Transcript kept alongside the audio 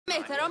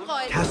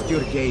Cast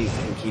your gaze,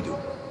 Enkidu.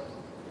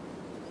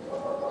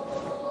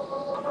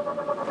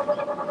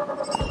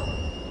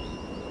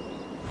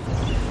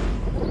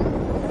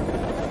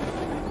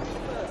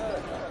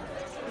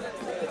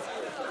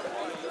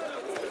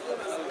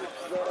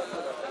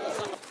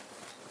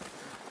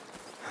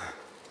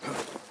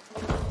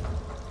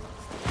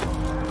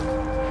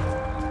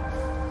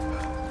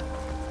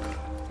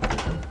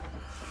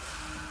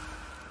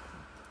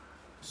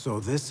 So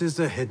this is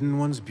a Hidden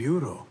One's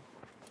bureau.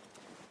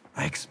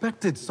 I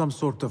expected some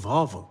sort of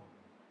hovel.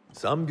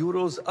 Some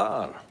bureaus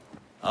are.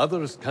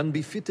 Others can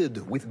be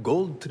fitted with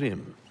gold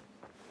trim.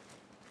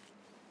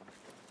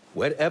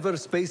 Wherever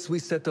space we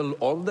settle,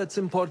 all that's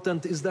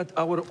important is that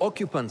our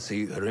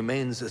occupancy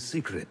remains a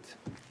secret.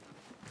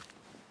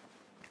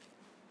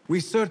 We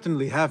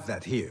certainly have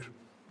that here.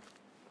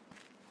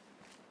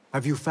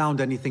 Have you found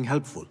anything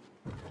helpful?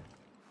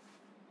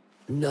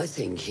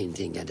 Nothing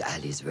hinting at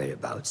Ali's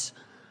whereabouts.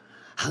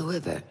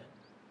 However,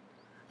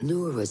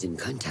 Noor was in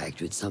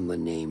contact with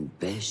someone named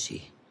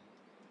Beshi.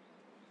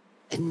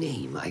 A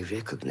name I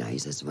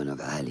recognize as one of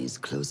Ali's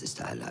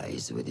closest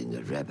allies within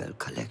the rebel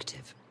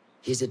collective.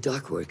 He's a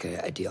dock worker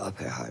at the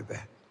Upper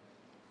Harbor.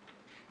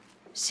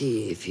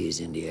 See if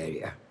he's in the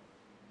area.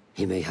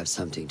 He may have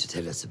something to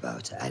tell us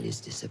about Ali's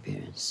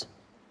disappearance.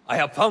 I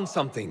have found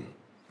something.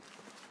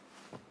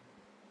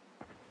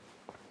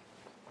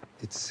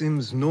 It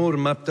seems Noor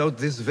mapped out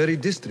this very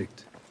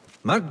district.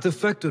 Mark the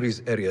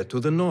factories area to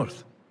the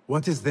north.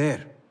 What is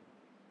there?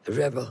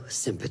 Rebel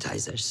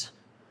sympathizers.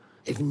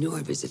 If Noor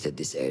visited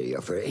this area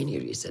for any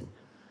reason,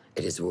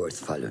 it is worth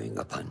following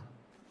upon.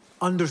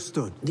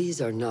 Understood. These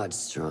are not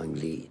strong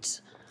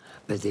leads,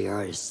 but they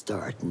are a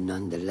start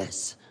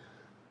nonetheless.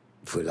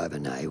 Fulab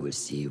and I will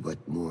see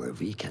what more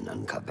we can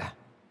uncover.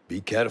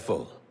 Be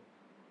careful.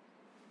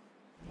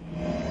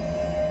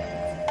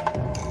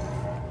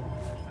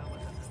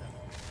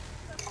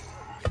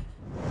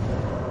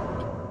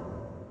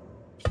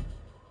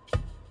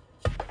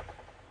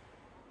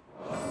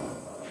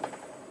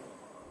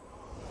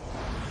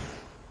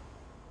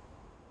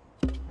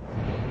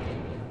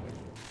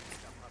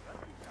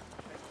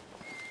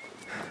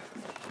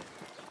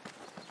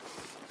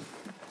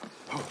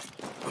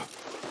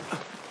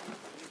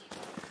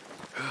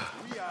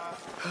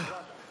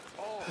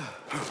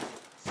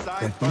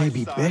 That may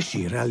be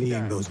Beshi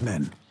rallying those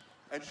men.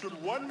 And should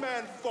one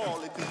man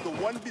fall, it is the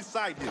one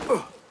beside him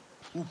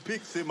who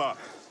picks him up.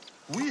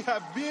 We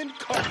have been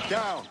cut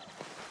down,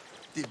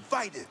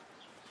 divided.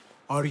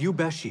 Are you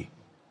Beshi?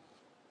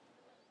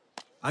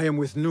 I am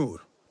with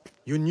Noor.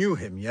 You knew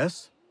him,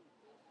 yes?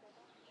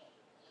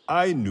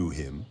 I knew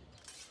him.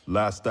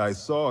 Last I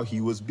saw, he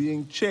was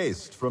being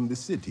chased from the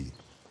city.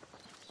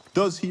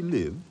 Does he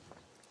live?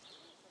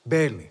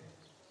 Barely,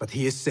 but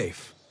he is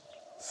safe.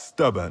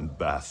 Stubborn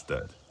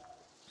bastard.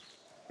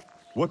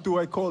 What do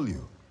I call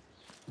you?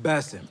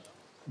 Basim.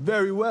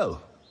 Very well,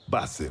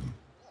 Basim.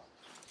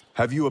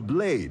 Have you a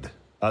blade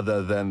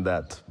other than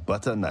that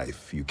butter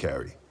knife you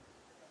carry?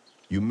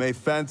 You may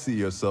fancy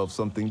yourself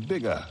something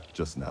bigger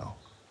just now.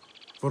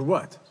 For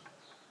what?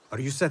 Are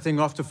you setting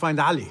off to find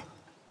Ali?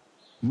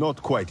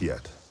 Not quite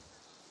yet.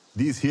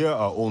 These here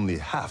are only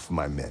half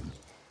my men.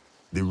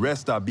 The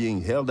rest are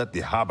being held at the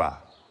harbor,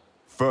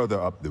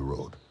 further up the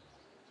road.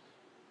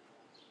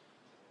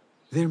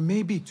 There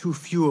may be too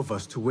few of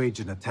us to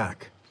wage an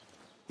attack.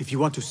 If you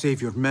want to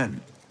save your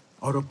men,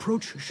 our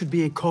approach should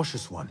be a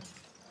cautious one.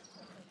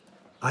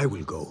 I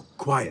will go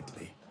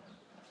quietly.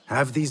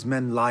 Have these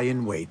men lie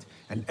in wait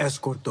and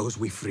escort those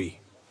we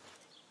free.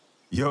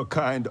 Your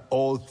kind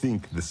all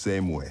think the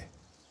same way.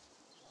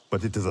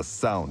 But it is a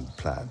sound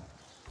plan.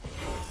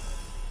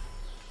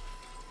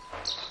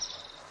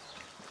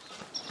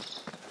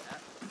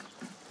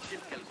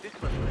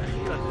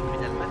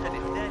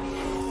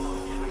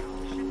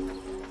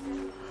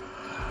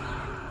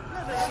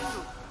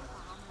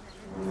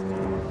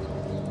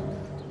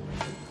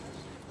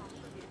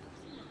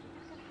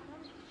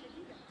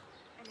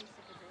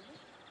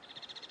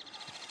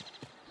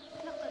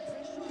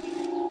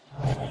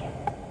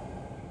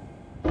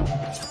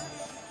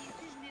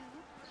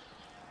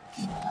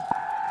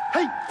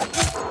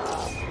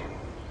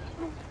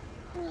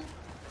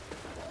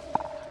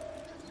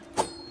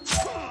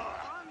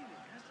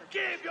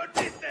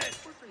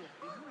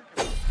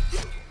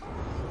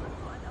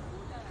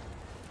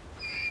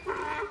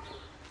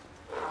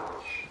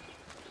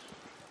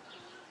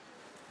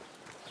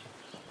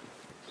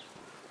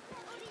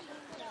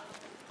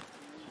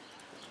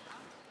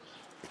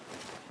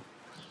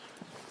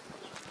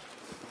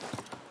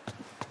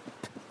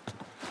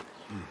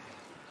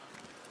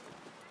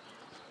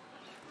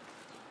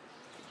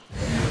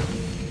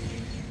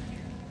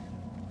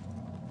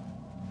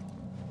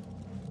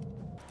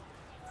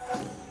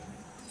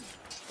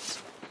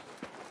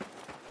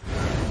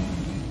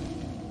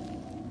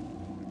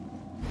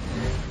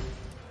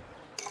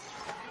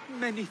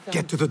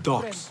 Get to the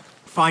docks.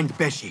 Find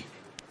Beshi.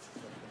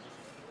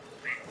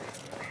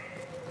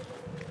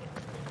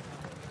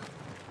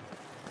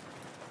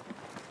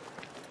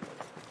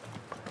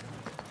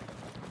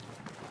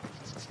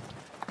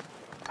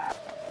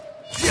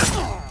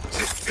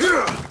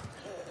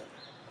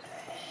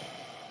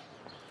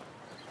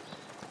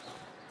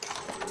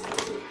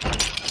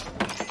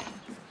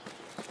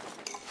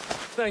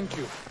 thank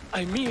you.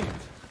 I mean it.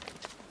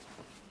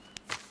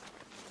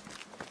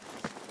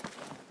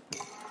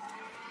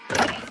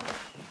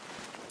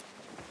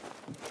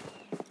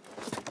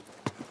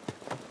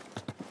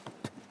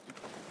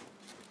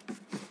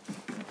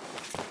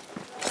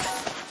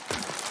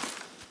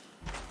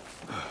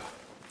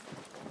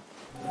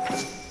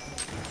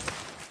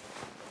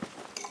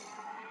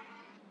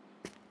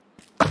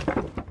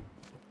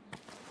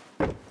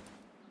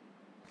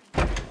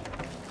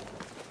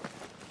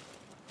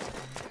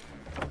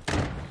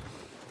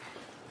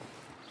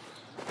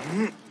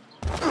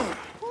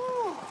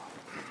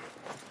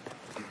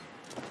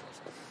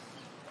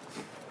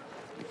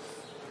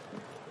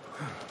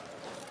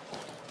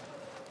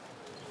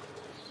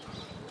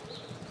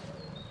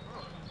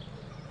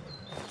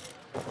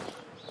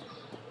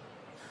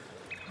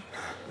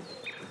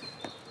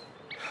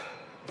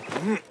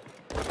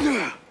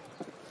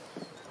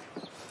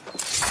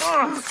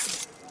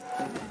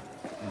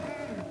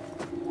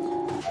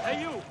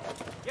 Hey, you!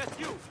 Yes,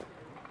 you!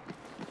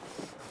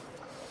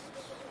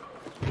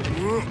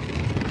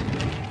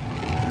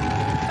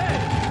 Hey!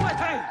 What?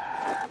 Hey!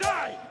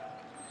 Die!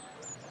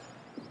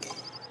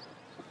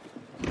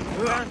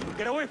 Man,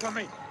 get away from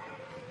me!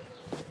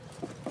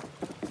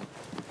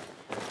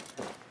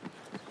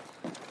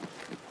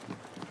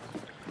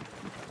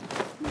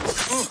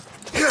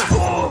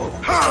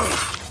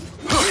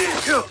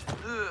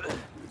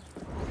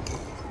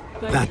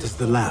 That is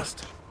the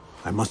last.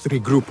 I must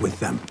regroup with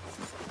them.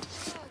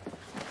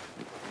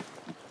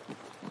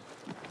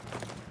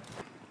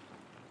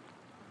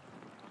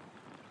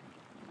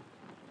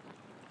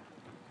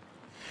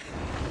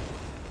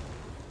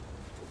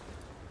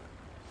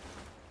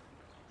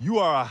 You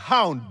are a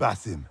hound,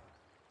 Basim.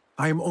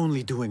 I am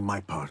only doing my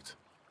part.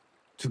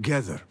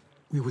 Together,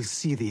 we will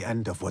see the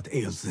end of what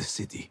ails this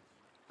city.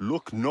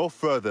 Look no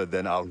further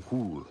than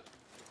Al-Ghul,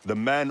 the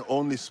man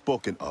only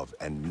spoken of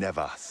and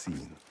never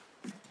seen.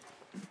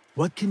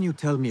 What can you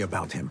tell me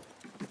about him?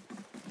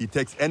 He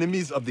takes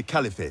enemies of the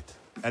Caliphate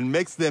and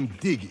makes them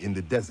dig in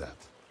the desert.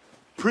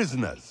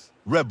 Prisoners,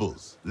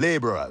 rebels,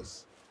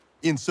 laborers.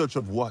 In search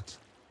of what?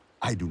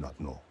 I do not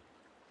know.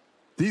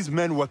 These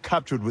men were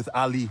captured with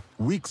Ali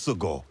weeks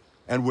ago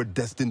and were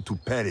destined to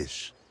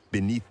perish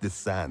beneath the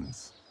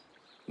sands.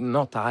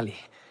 Not Ali.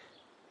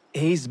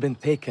 He's been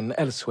taken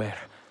elsewhere.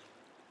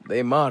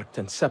 They marked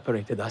and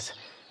separated us.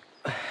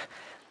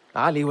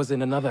 Ali was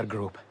in another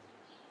group.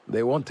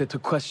 They wanted to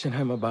question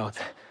him about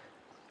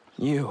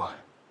you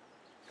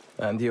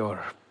and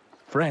your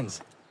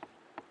friends.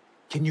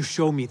 Can you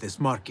show me this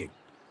marking?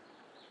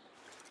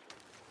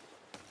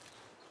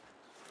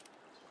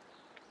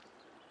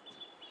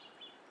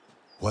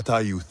 What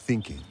are you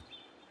thinking?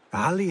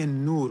 Ali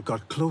and Noor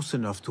got close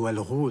enough to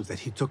Al-Ghul that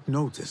he took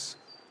notice.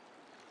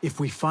 If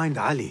we find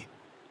Ali,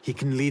 he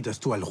can lead us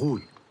to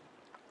Al-Ghul.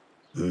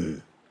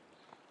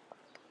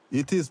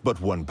 It is but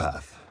one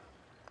path.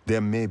 There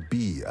may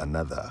be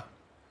another.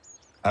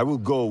 I will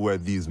go where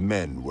these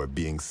men were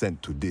being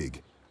sent to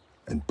dig,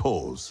 and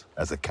pose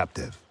as a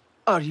captive.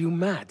 Are you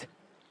mad?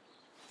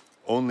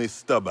 Only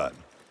stubborn.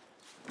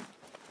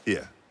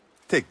 Here,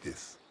 take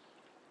this.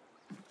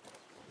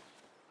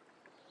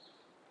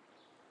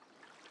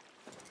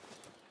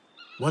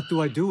 What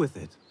do I do with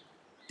it?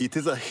 It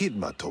is a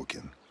Hidma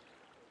token.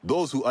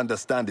 Those who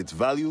understand its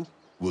value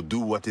will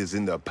do what is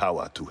in their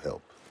power to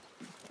help.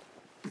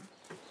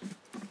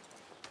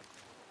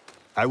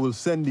 I will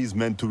send these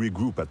men to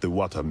regroup at the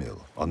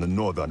watermill on the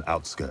northern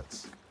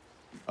outskirts.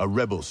 A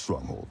rebel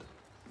stronghold.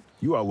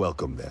 You are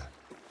welcome there.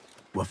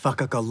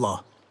 Wafakak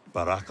Allah.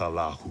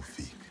 Barakallahu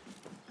feek.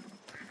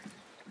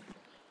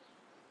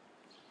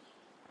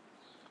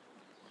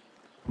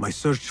 My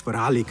search for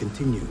Ali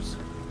continues.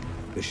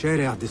 The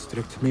Sharia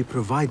district may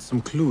provide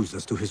some clues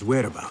as to his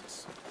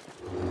whereabouts.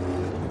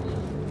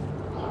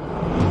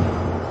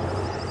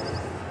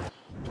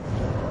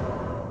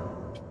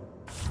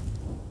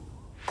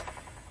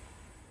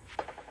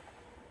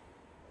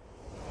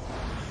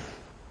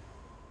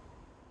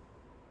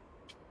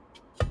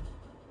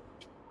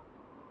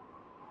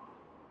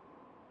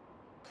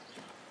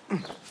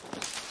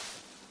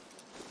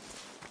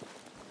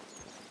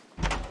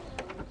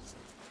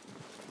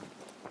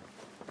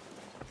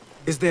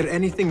 Is there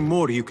anything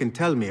more you can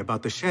tell me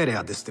about the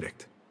Sharia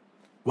district?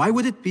 Why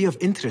would it be of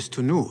interest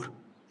to Noor?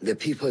 The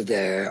people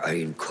there are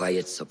in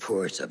quiet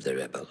support of the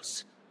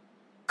rebels.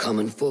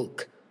 Common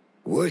folk,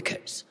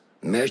 workers,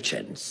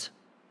 merchants.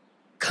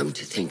 Come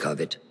to think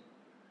of it,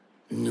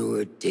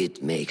 Noor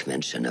did make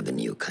mention of a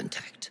new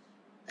contact.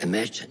 A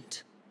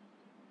merchant.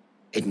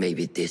 It may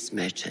be this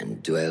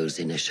merchant dwells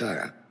in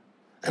Ashara,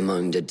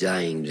 among the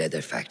dying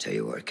leather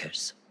factory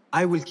workers.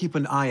 I will keep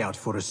an eye out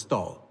for a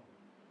stall.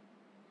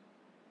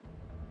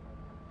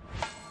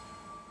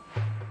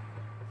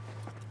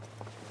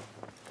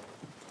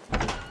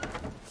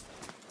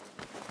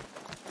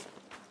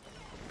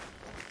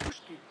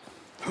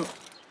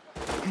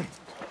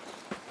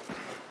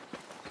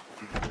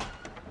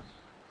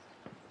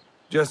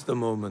 Just a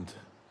moment.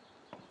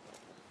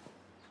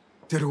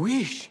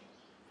 Derwish!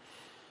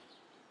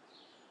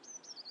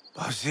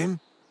 Basim?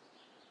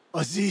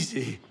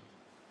 Azizi,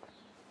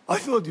 I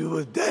thought you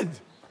were dead.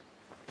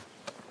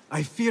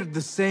 I feared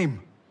the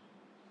same.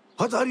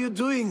 What are you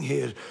doing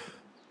here?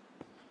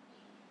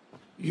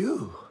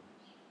 You.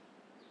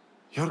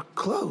 Your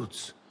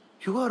clothes.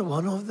 You are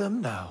one of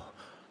them now.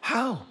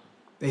 How?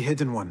 A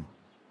hidden one,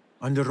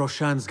 under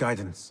Roshan's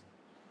guidance.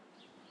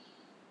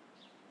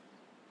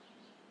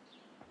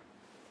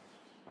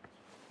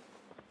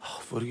 Oh,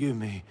 forgive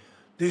me.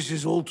 This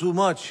is all too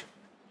much.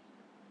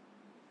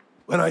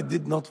 When I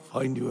did not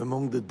find you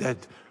among the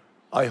dead,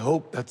 I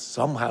hoped that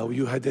somehow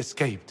you had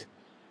escaped.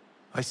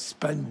 I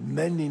spent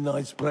many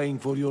nights praying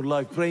for your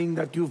life, praying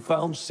that you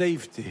found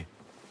safety.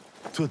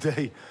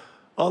 Today,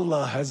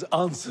 Allah has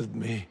answered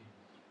me.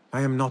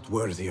 I am not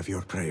worthy of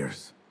your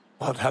prayers.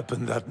 What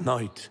happened that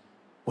night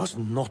was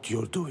not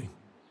your doing.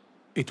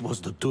 It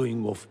was the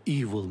doing of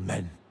evil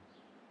men.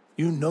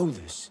 You know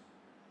this.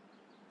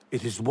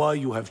 It is why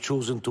you have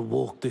chosen to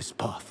walk this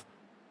path.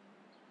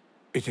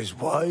 It is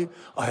why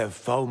I have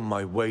found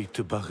my way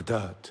to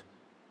Baghdad.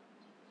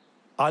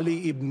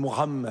 Ali ibn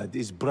Muhammad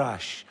is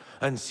brash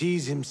and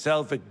sees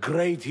himself a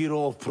great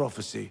hero of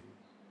prophecy.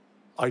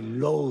 I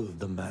loathe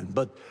the man,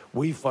 but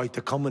we fight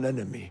a common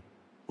enemy.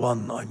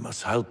 One I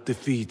must help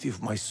defeat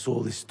if my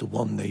soul is to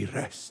one day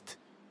rest.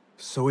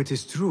 So it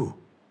is true.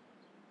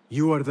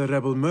 You are the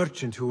rebel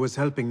merchant who was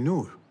helping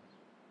Noor.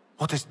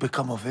 What has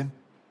become of him?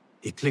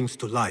 He clings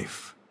to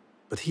life,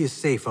 but he is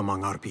safe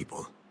among our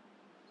people.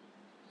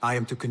 I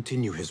am to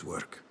continue his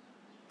work,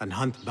 and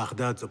hunt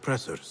Baghdad's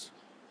oppressors.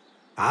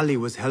 Ali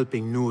was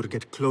helping Noor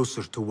get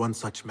closer to one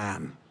such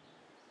man.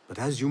 But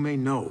as you may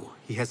know,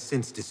 he has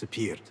since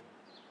disappeared.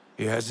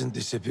 He hasn't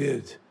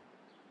disappeared.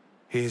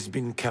 He has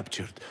been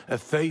captured, a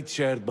fate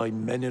shared by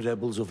many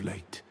rebels of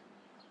late.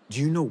 Do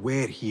you know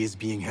where he is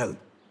being held?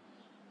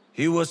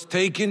 He was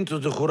taken to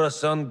the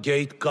Khurasan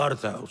Gate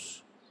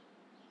guardhouse.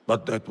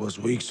 But that was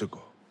weeks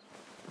ago.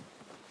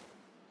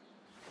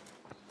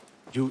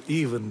 You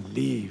even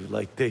leave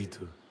like they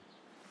do.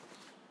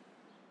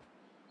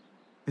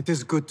 It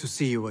is good to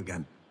see you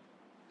again.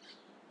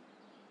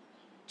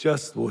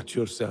 Just watch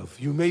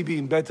yourself. You may be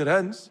in better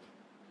hands,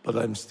 but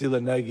I'm still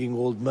a nagging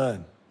old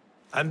man.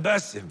 And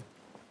Basim,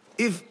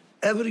 if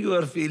ever you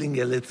are feeling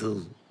a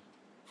little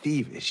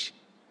thievish,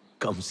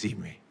 come see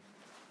me.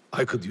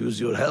 I could use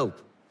your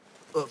help.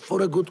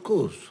 For a good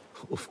cause,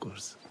 of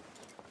course.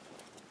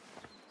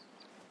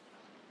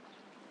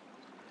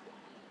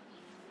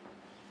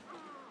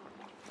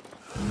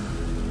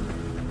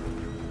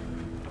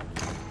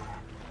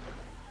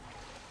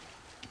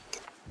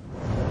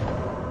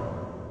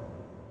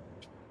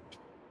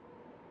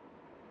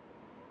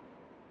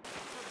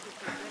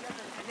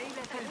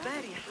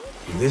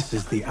 This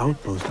is the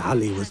outpost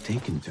Ali was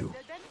taken to.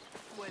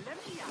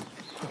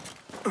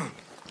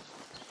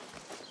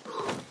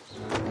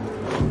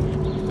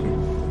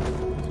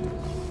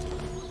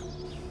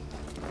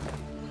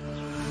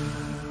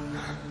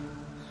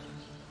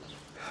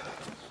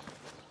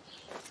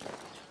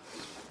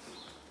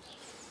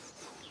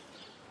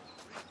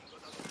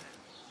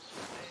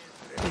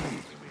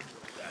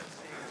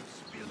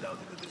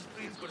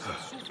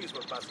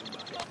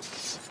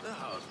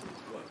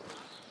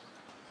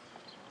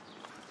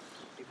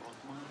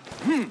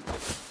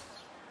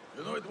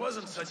 You know, it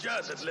wasn't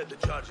Sajjad that led the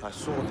charges. I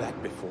saw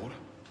that before.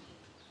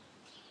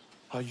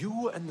 Are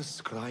you and the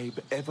scribe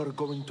ever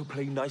going to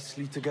play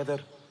nicely together?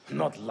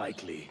 Not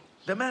likely.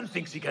 The man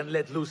thinks he can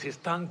let loose his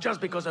tongue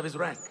just because of his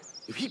rank.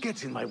 If he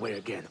gets in my way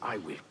again, I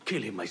will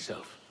kill him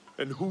myself.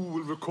 And who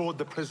will record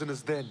the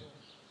prisoners then?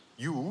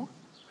 You?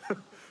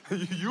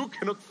 You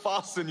cannot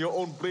fasten your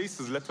own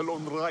braces, let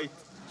alone write.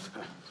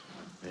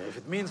 If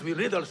it means we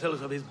rid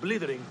ourselves of his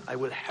blithering, I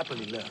will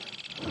happily learn.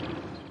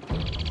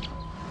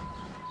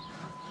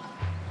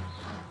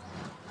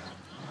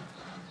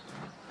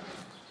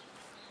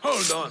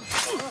 Hold on.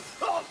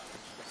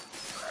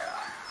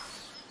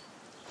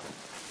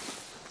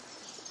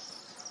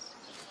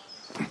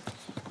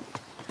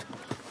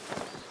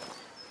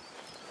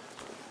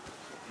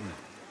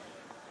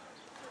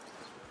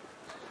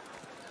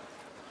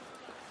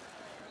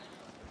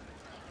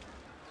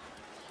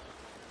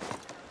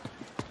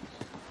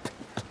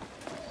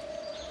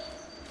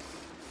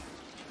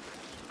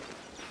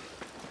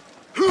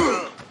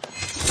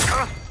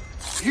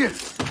 Here!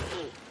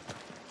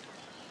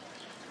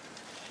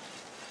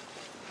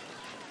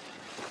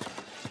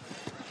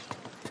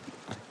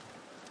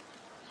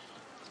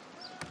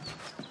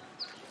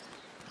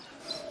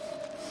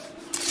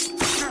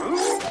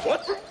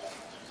 What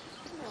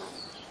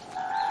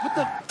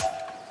the?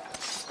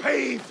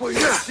 Pay for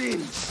your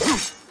sins!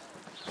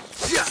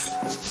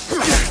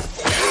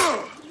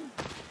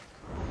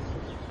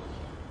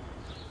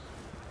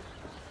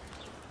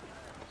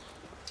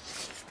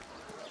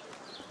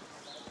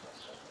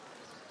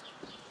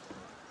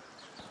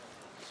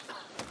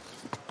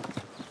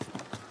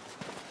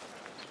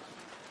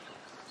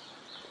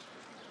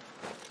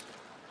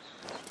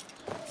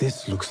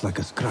 This looks like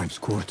a scribe's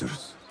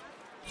quarters.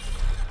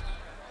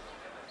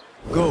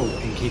 Go,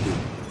 Enkidu.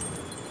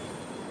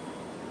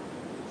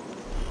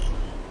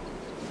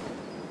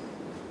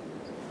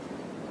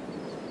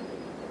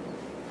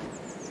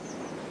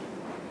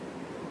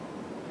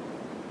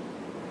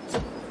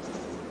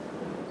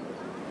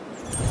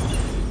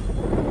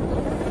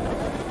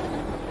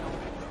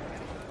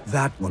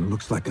 That one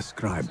looks like a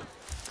scribe.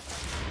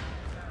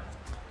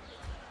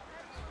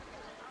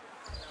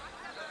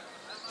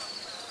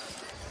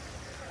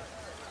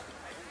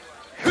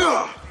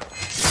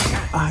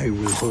 I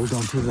will hold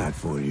on to that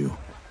for you.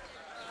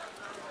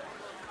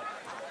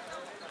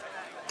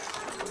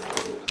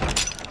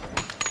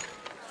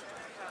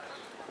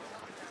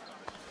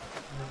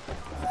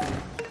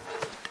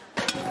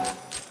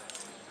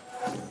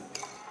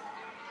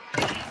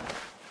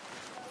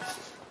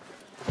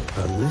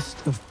 A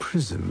list of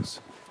prisons,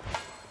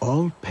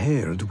 all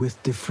paired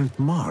with different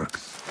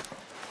marks.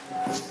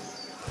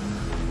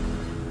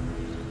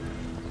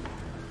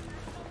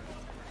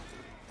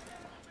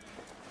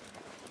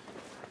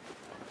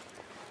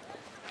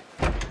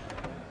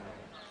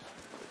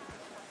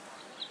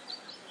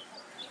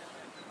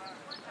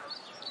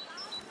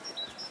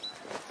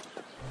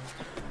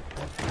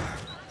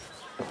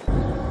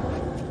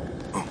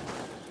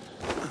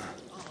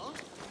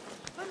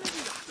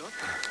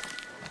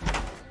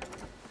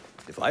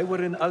 If I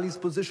were in Ali's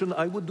position,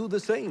 I would do the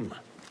same.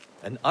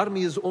 An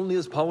army is only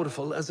as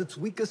powerful as its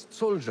weakest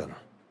soldier.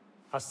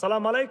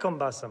 Assalamu alaikum,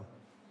 Basim.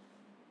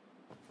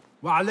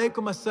 Wa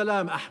alaikum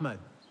assalam, Ahmed.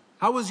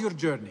 How was your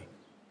journey?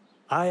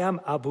 I am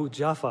Abu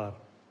Jafar.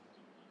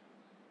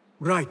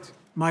 Right.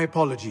 My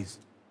apologies.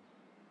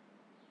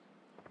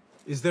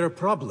 Is there a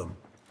problem?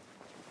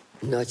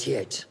 Not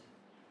yet.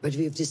 But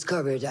we've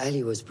discovered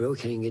Ali was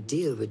brokering a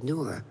deal with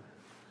Noor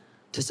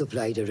to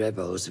supply the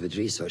rebels with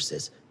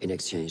resources in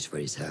exchange for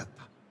his help.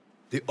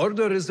 The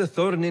Order is a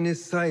thorn in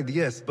his side,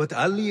 yes, but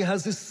Ali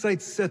has his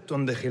sights set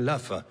on the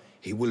Khilafah.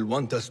 He will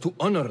want us to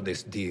honor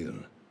this deal.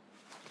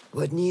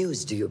 What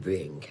news do you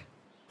bring?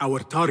 Our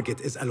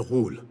target is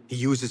Al-Ghul. He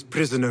uses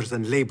prisoners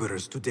and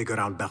laborers to dig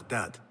around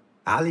Baghdad.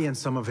 Ali and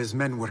some of his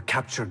men were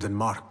captured and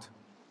marked.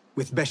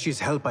 With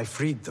Beshi's help, I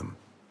freed them.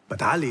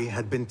 But Ali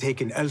had been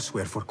taken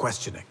elsewhere for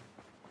questioning.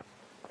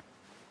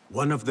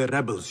 One of the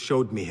rebels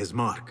showed me his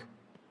mark.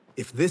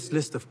 If this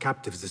list of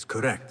captives is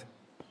correct,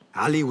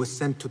 Ali was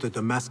sent to the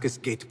Damascus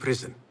Gate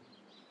prison.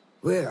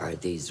 Where are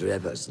these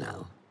rebels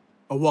now?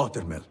 A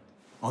watermill,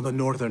 on the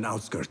northern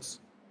outskirts.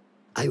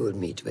 I will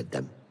meet with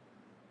them.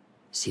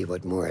 See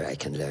what more I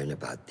can learn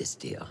about this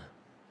deal.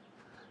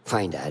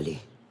 Find Ali.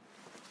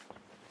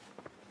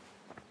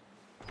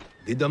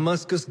 The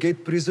Damascus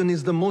Gate prison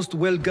is the most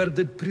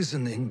well-guarded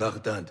prison in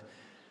Baghdad.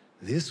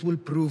 This will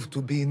prove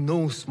to be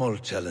no small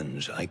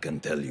challenge, I can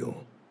tell you.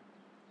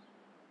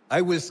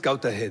 I will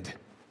scout ahead.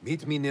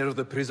 Meet me near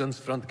the prison's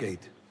front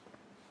gate.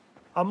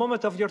 A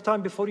moment of your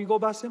time before you go,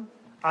 Basim.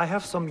 I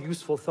have some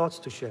useful thoughts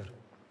to share.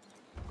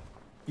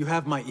 You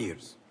have my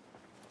ears.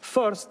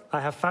 First, I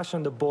have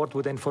fashioned a board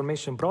with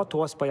information brought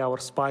to us by our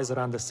spies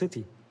around the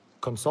city.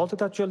 Consult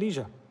it at your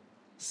leisure.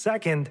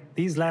 Second,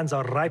 these lands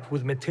are ripe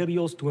with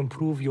materials to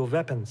improve your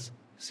weapons.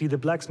 See the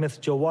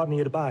blacksmith Jawar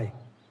nearby.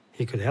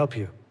 He could help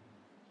you.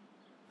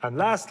 And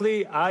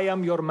lastly, I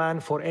am your man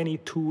for any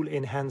tool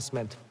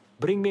enhancement.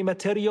 Bring me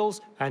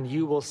materials, and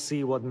you will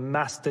see what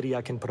mastery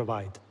I can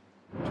provide.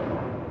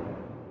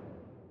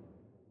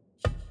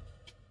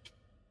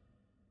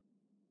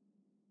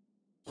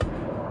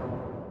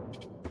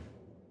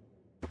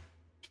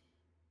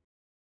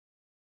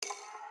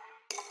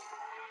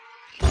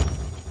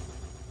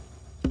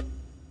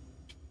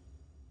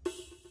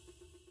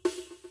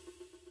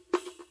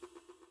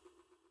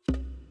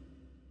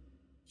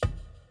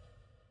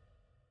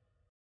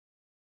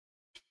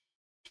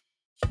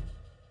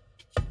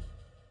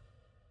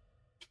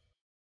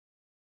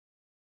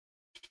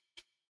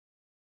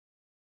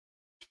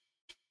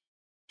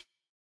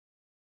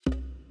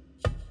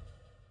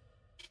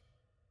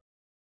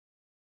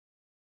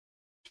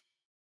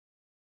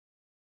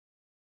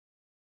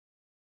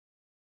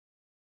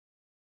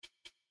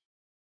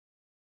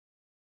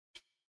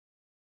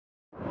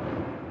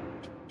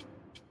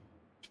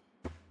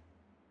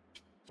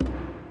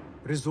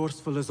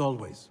 Resourceful as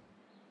always.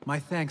 My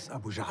thanks,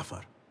 Abu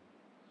Ja'far.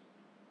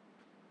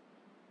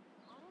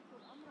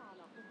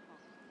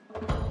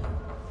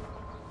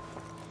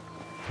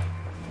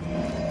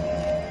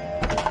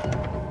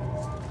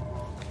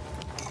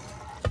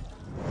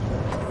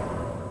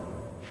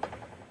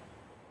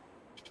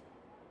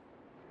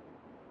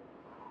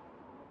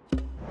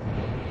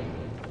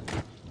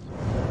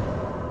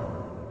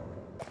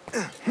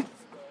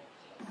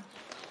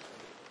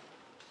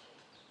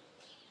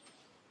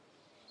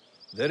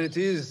 There it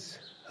is,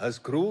 as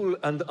cruel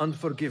and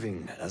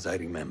unforgiving as I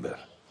remember.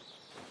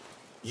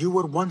 You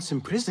were once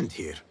imprisoned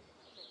here.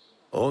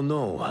 Oh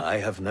no, I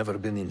have never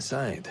been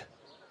inside.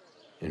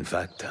 In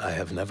fact, I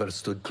have never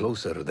stood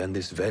closer than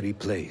this very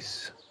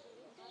place.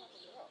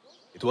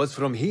 It was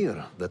from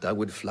here that I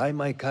would fly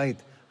my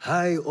kite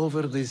high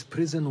over these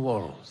prison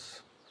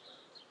walls.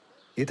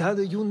 It had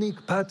a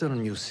unique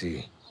pattern, you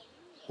see.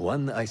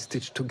 One I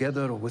stitched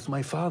together with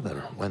my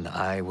father when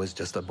I was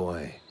just a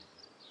boy.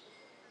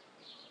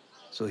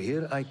 So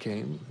here I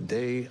came,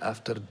 day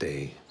after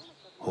day,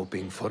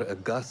 hoping for a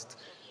gust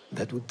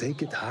that would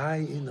take it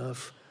high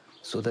enough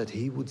so that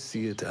he would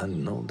see it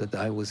and know that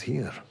I was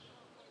here.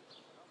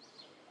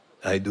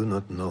 I do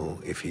not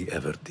know if he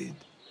ever did.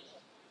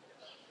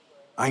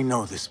 I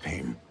know this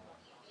pain,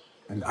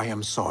 and I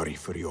am sorry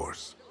for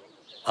yours.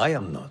 I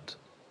am not.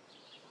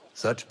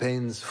 Such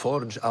pains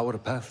forge our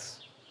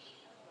paths.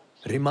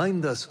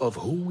 Remind us of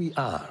who we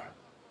are,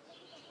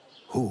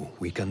 who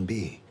we can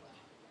be.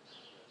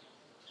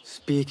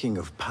 Speaking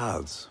of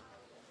paths,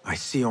 I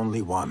see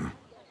only one,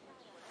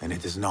 and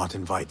it is not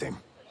inviting.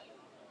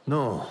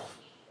 No,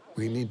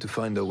 we need to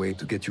find a way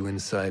to get you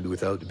inside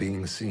without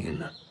being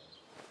seen.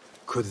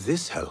 Could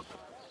this help?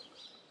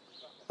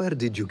 Where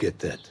did you get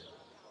that?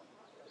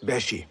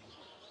 Beshi.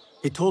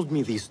 He told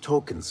me these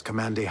tokens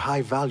command a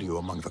high value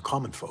among the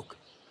common folk.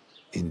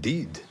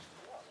 Indeed.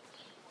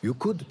 You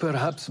could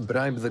perhaps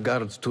bribe the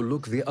guards to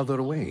look the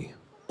other way,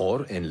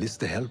 or enlist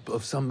the help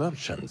of some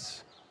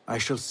merchants. I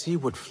shall see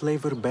what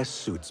flavor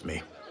best suits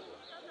me.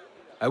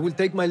 I will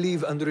take my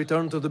leave and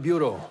return to the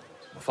bureau.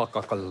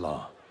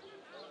 Faqakallah.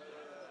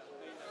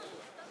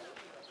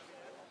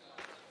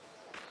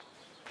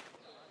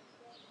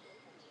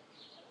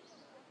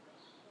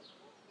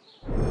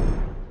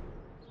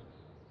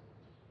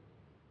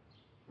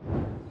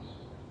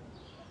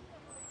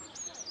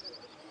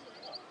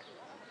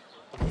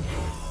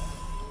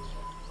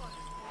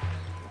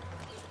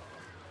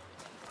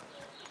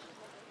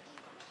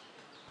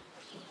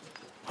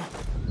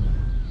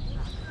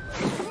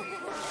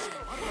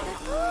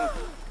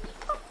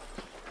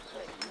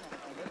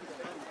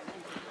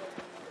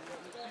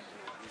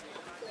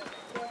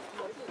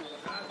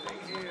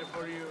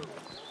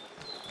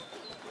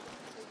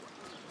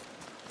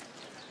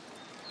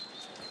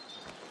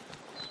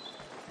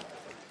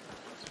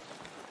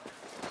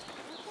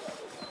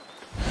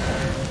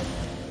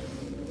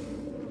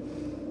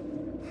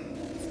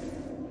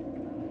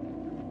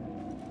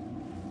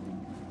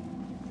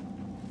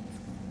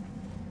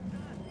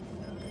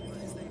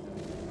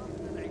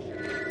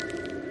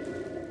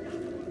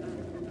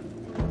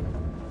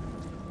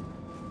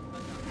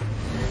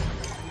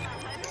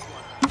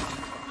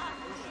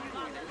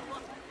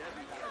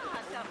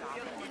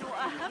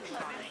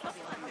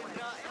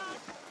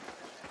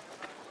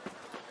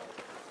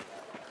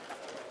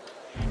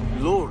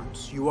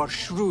 Lords, you are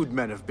shrewd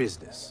men of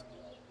business.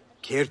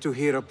 Care to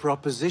hear a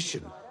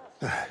proposition?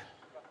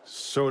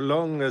 So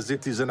long as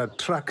it is an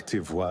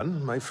attractive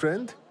one, my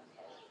friend.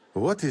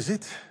 What is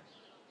it?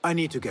 I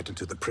need to get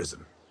into the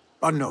prison,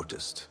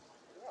 unnoticed.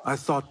 I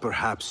thought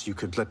perhaps you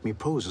could let me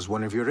pose as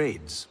one of your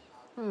aides.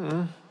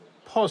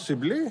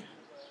 Possibly.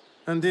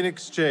 And in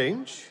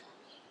exchange?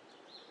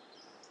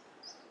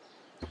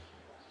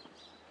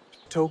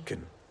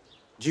 Token.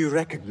 Do you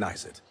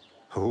recognize it?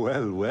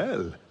 Well,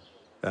 well.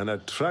 An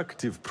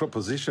attractive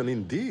proposition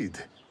indeed.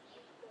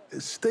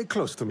 Stay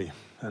close to me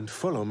and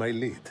follow my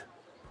lead.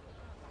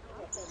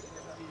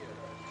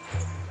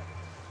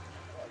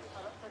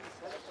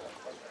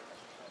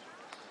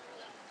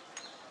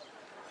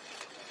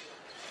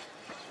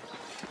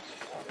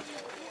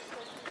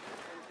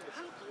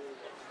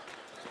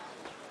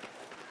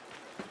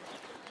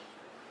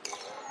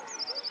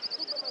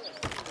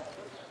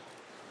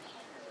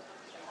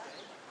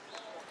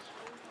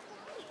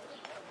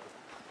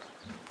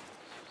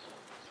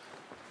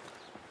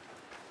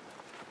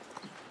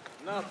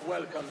 Not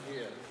welcome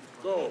here.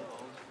 Go.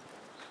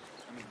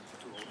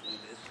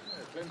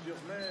 Plenty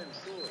of men,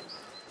 sure.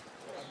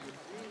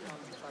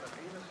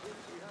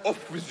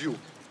 Off with you!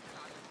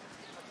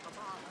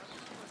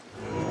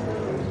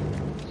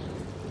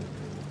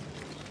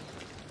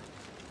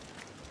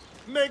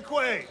 Make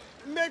way!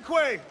 Make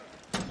way!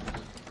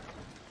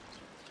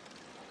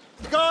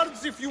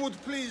 Guards, if you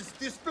would please,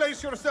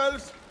 displace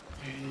yourselves.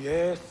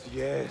 Yes,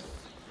 yes.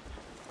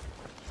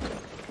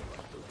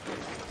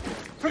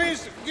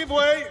 Please, give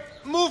way.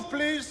 Move,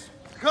 please.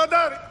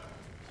 Khadar!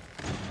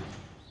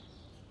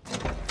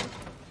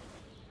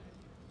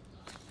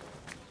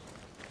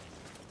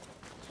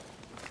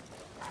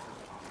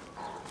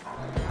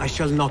 I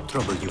shall not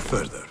trouble you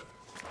further.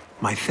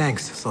 My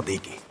thanks,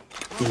 Sadiqi.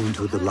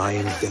 Into the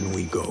lion's den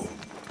we go.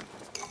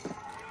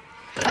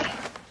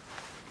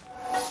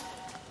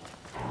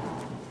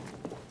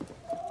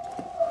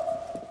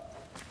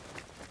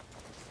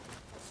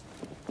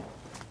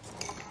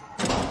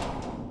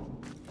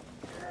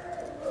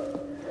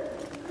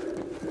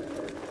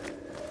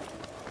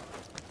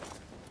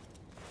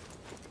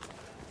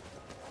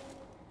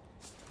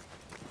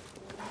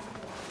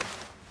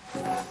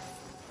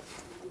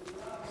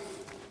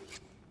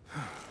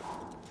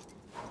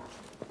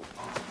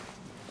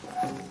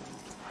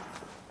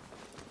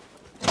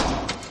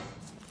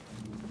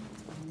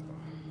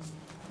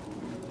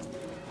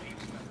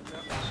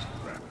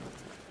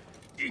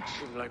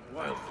 Itching like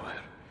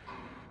wildfire.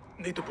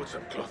 Need to put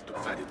some cloth to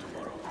Fatty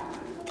tomorrow.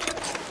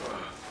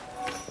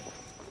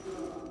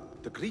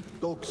 The Greek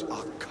dogs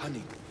are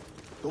cunning.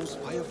 Those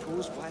fire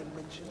flows Ryan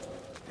mentioned,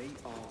 they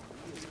are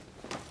real.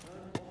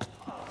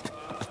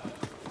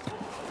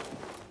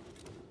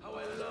 How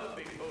I love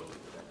being posted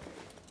to that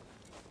game.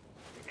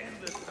 The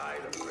endless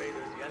tide of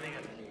traders yelling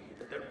at me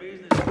that their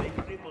business is being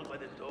crippled by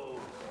the toll.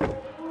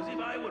 As if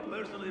I would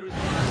personally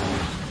respond.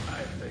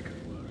 I've taken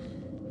worse.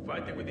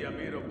 Fighting with the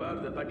Amir of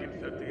Baghdad back in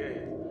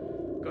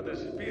 38. Got a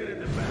spear in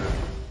the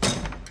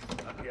back.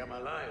 lucky I'm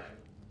alive.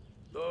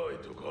 Though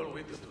it took all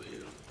winter to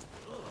heal.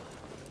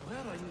 Where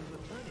are you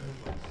returning?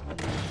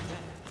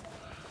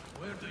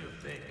 Where do you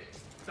think?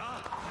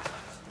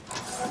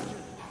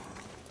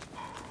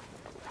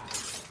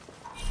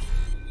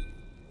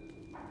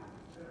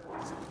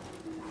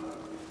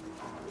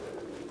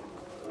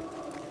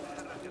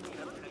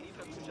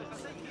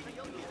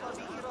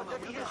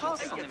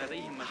 خاصة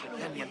لديهم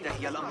مشاكل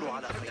ينتهي الأمر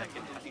على خير.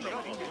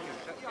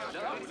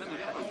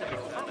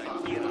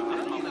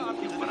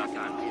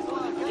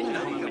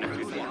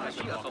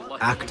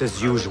 Act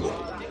as usual.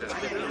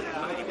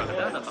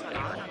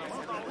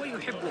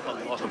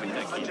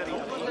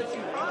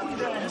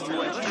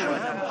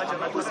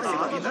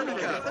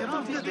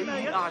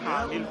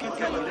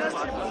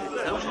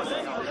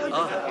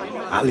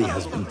 Ali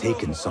has been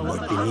taken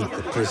somewhere beneath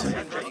the prison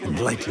and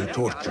likely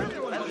tortured.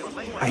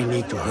 I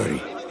need to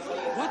hurry.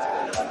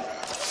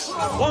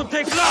 Won't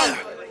take long!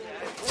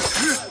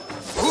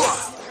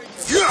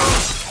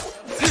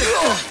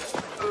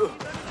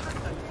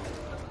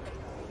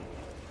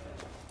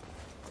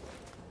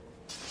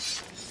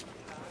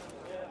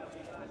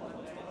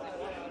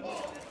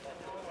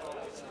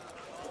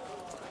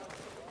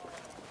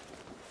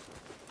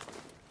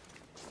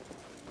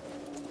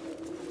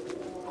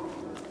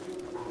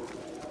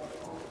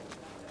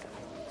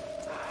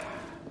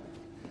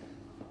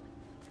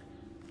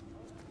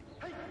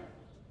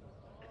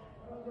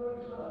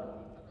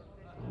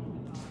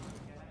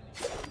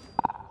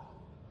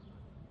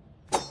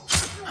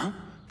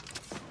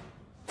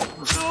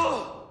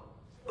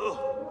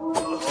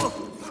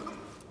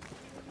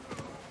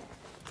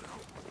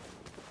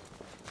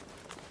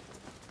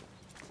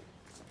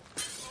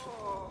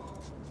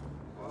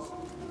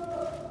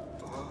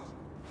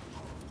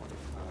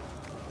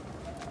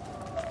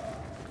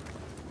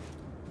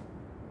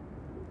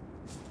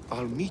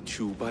 I'll meet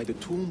you by the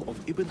tomb of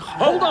Ibn Ishaq.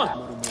 Hold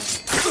on!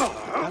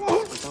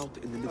 That's out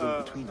in the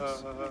middle between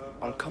us.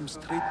 I'll come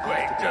straight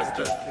back to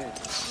Just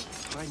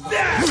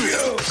Damn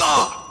you!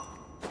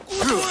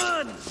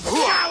 One!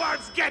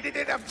 Cowards get it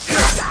in the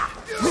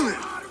You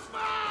are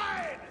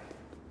mine!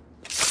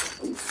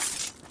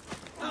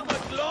 How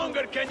much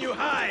longer can you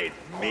hide,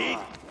 meat?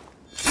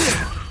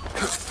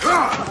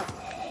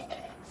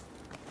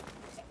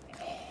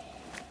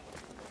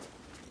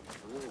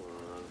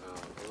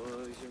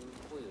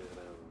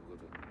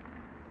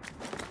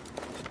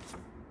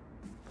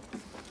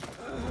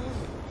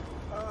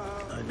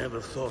 I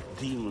never thought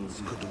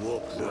demons could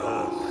walk the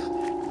earth.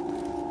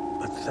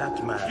 But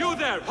that man... You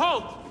there!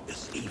 Halt!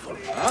 ...is evil.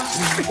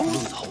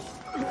 Lose hope.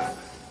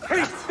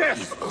 Hate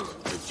this!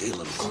 The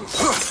jailer goes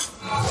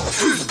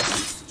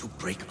to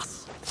break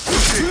us.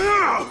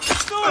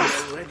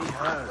 Already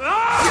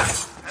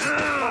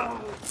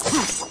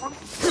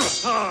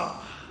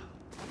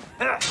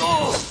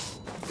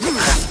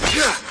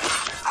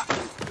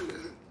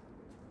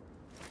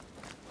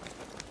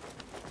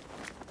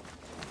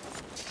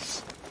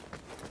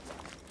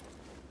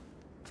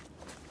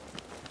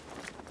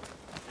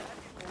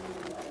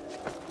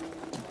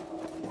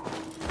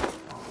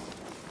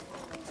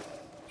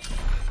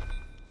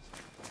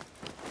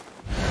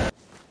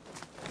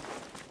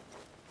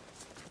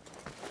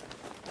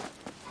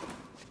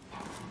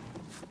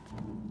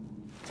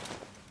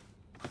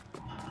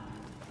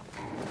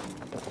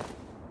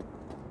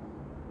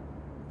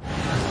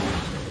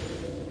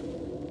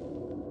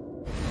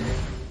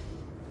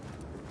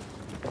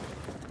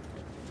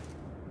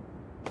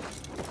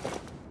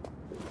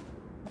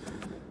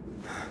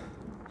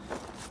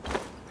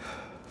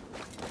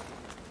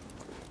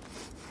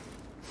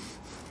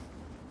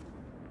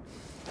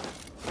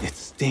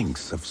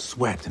Stinks of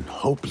sweat and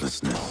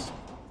hopelessness.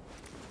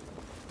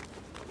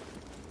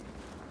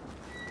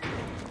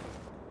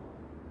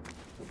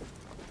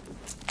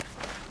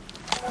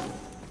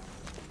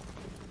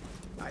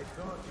 I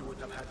thought you would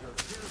have had your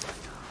fill by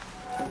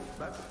now,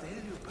 but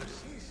still you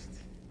persist.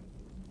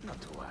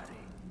 Not to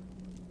worry.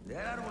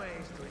 There are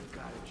ways to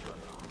encourage you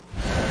along.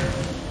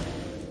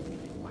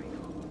 My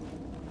God,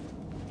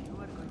 you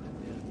are going to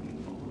tell me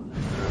all.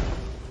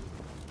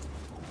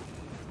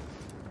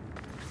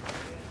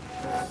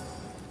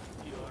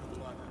 Your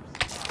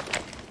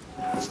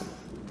mother's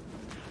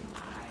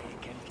I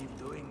can keep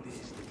doing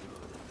this to you.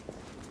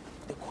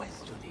 The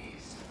question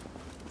is,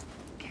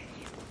 can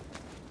you?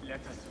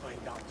 Let us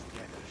find out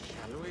together,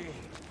 shall we?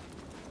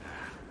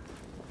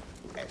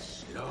 A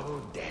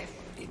slow death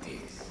it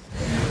is.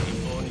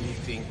 The only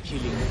thing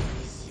killing me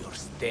is your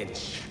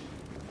stench.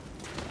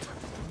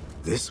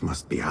 This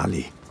must be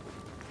Ali.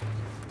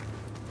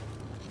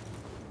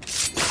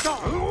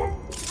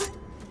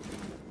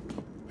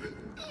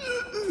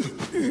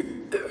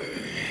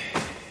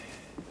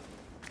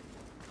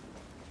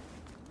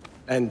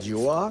 And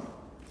you are?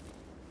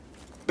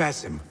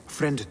 Basim,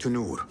 friend to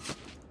Noor.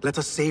 Let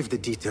us save the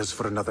details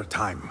for another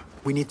time.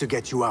 We need to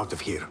get you out of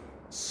here.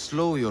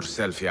 Slow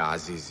yourself, ya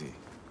Azizi.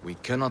 We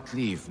cannot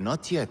leave,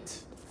 not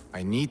yet.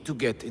 I need to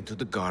get into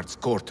the guards'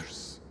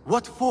 quarters.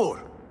 What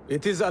for?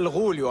 It is Al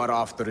Ghul you are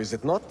after, is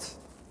it not?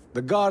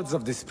 The guards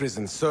of this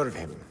prison serve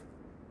him.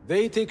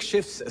 They take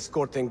shifts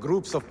escorting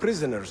groups of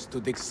prisoners to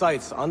dig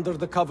sites under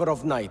the cover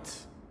of night.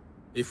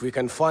 If we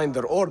can find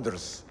their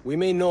orders, we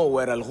may know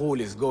where Al Ghul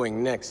is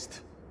going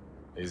next.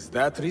 Is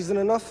that reason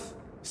enough?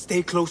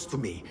 Stay close to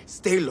me,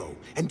 stay low,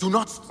 and do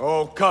not...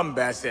 Oh, come,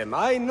 Basim.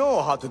 I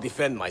know how to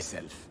defend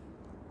myself.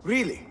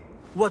 Really?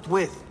 What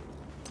with?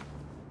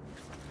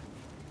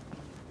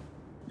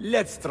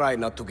 Let's try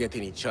not to get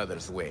in each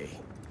other's way.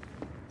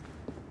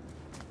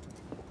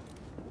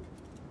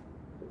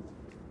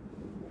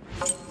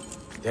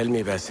 Tell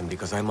me, Basim,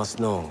 because I must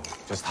know.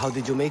 Just how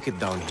did you make it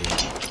down here?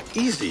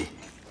 Easy.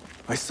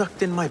 I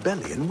sucked in my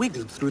belly and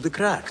wiggled through the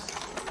cracks.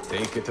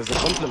 Take it as a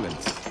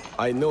compliment.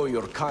 I know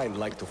your kind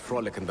like to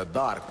frolic in the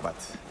dark, but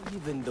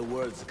even the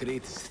world's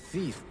greatest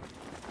thief...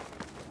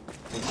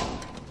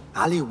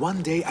 Ali,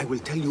 one day I will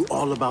tell you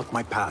all about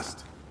my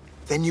past.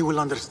 Then you will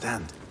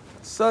understand.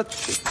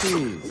 Such it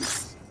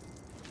is.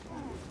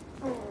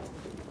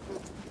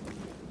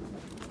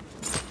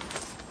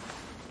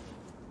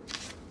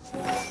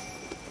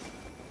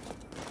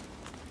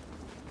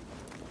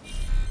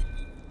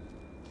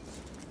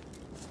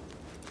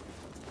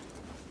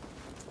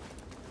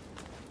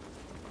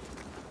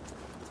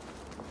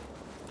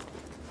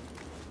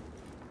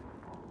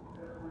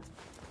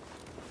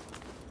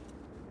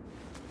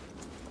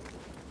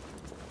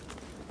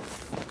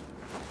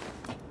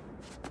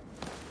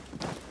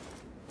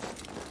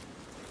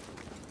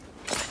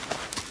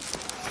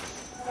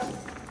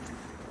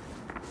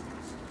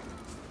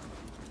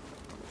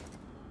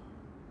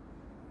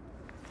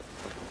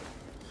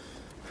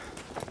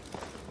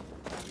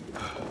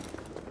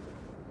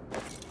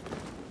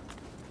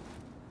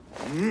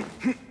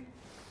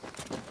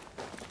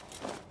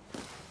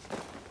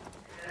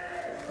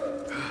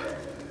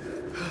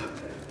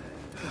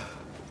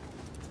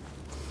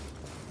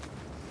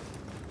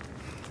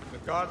 The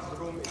guard's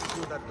room is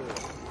through that door.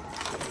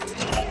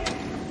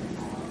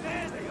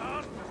 There they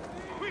are!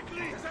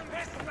 Quickly,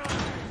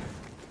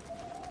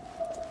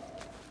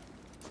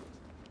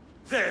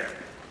 there!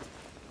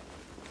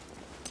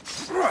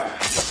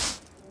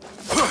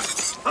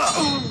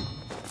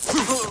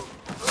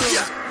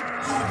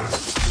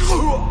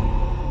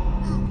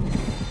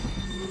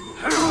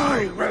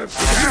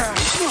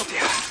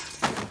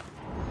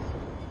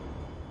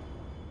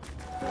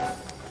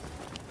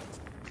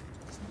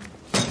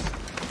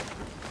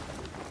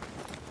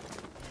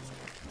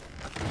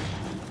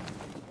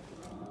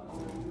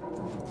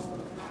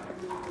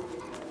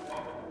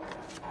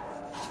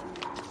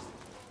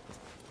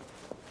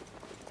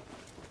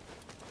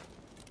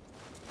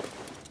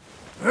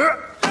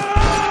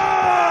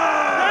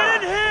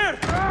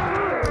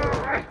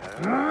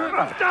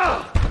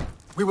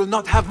 We will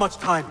not have much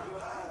time.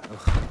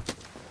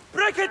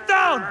 Break it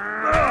down!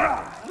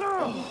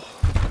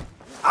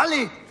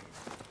 Ali!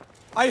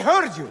 I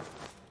heard you!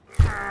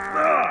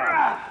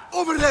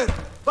 Over there,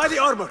 by the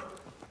armor!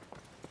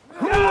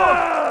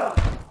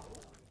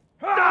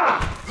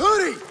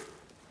 Hurry!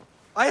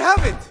 I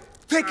have it!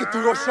 Take it to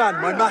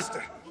Roshan, my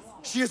master.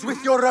 She is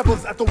with your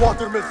rebels at the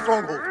Watermill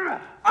stronghold.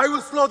 I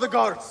will slow the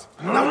guards.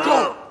 Now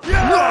go!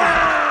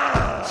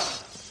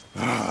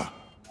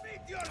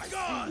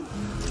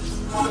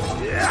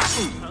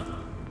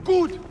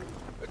 Good!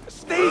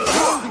 Stay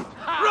strong!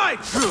 Right!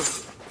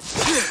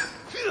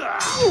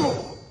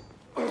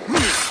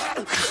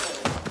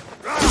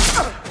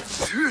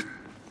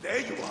 There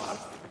you are!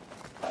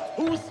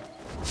 Who's...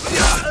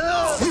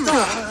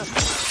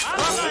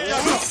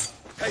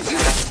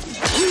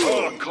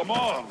 Oh, come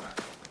on!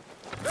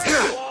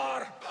 There you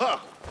are! Huh.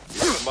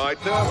 It's my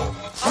turn.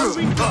 Are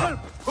we help?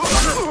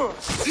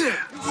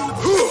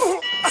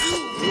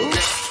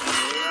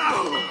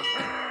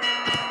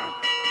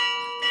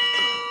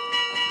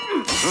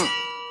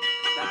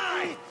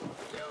 Die!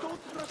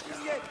 Don't rush me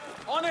yet!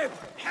 On it!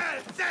 Hell,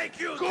 thank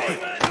you,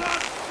 demon!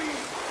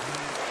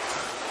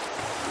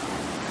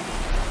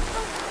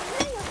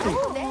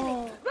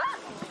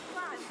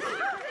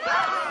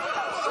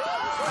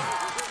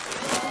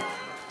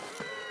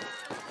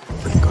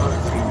 The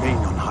guards remain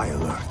on high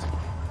alert.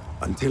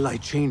 Until I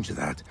change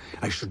that,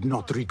 I should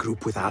not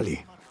regroup with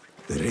Ali.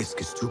 The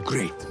risk is too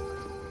great.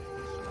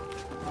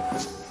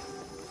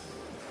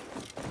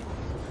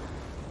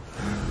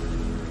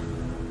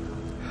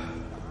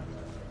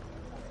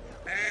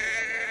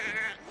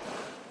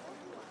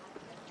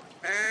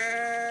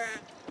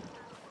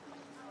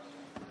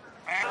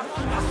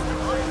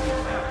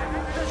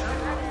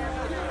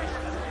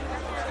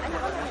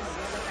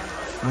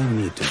 I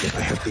need to get.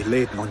 I have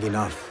delayed long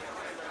enough.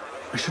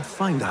 I should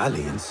find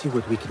Ali and see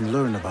what we can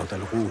learn about Al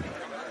Ghul.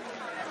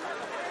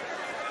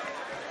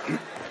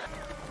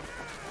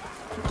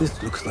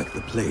 This looks like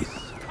the place.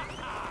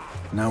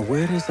 Now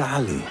where is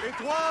Ali? It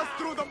was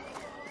through the...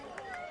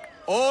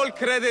 All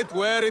credit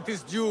where it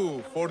is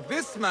due, for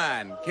this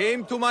man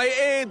came to my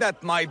aid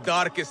at my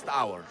darkest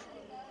hour.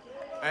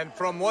 And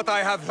from what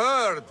I have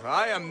heard,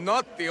 I am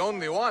not the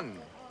only one.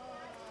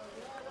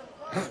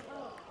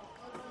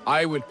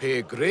 I will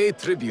pay great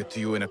tribute to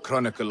you in a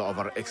chronicle of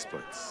our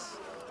exploits.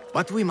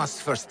 But we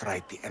must first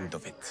write the end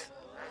of it.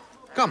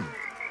 Come.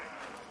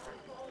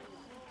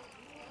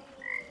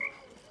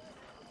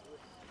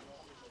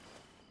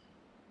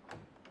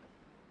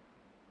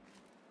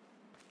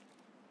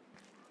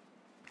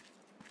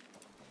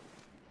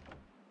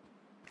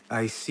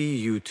 I see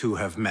you two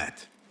have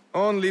met.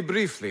 Only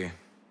briefly.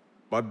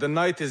 But the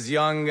night is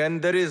young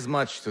and there is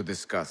much to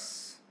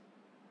discuss.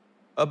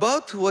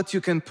 About what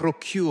you can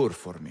procure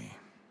for me.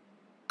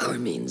 Our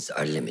means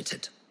are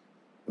limited.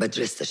 But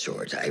rest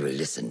assured, I will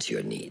listen to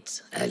your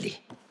needs, Ali.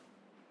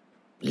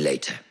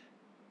 Later.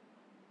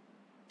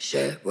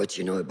 Share what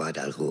you know about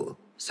Al-Ghul,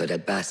 so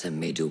that Basim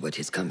may do what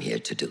he's come here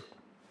to do.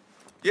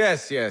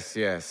 Yes.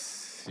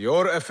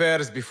 Your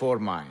affairs before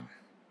mine.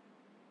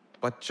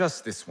 But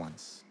just this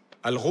once.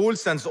 Al-Ghul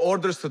sends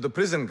orders to the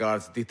prison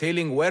guards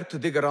detailing where to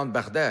dig around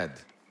Baghdad.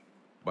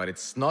 But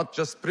it's not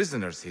just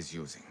prisoners he's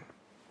using.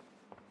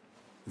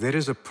 There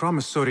is a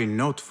promissory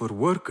note for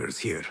workers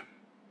here.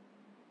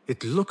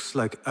 It looks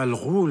like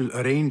Al-Ghul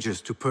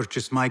arranges to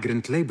purchase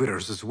migrant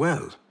laborers as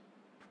well.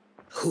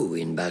 Who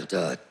in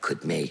Baghdad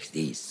could make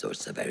these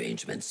sorts of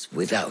arrangements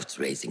without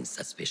raising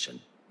suspicion?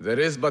 There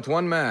is but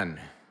one man,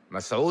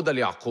 Masoud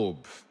al-Yaqub.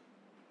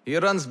 He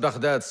runs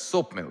Baghdad's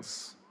soap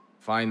mills,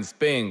 finds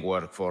paying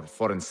work for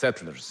foreign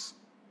settlers,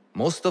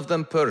 most of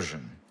them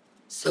Persian.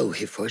 So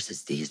he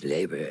forces these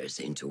laborers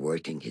into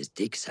working his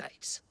dig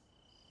sites,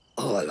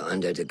 all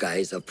under the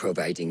guise of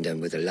providing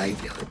them with a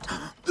livelihood.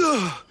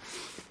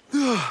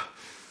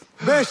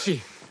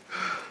 Beshi!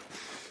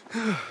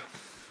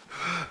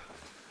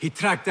 He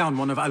tracked down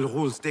one of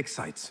Al-Ghul's dig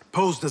sites,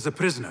 posed as a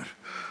prisoner.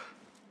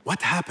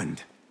 What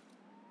happened?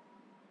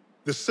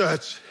 The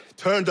search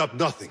turned up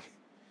nothing.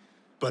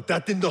 But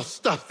that did not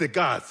stop the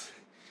guards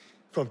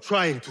from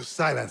trying to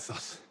silence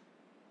us.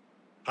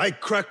 I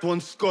cracked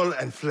one skull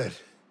and fled.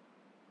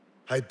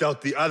 I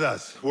doubt the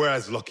others were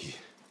as lucky.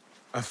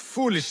 A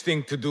foolish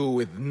thing to do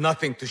with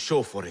nothing to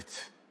show for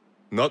it.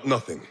 Not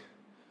nothing.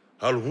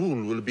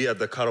 Al-Ghul will be at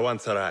the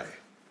Caravanserai.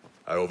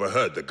 I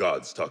overheard the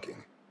guards talking.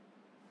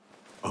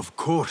 Of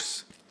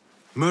course.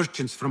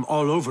 Merchants from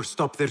all over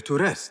stop there to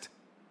rest.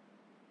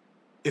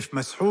 If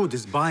Masoud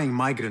is buying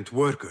migrant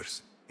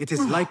workers, it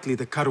is likely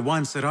the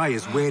Caravanserai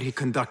is where he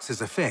conducts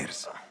his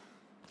affairs.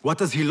 What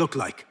does he look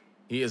like?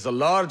 He is a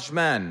large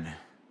man.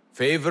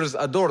 Favors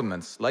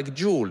adornments like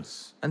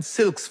jewels and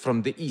silks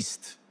from the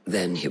east.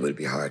 Then he will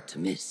be hard to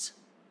miss.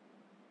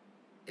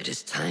 It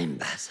is time,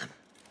 Basim.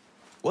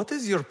 What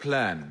is your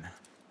plan?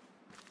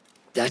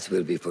 That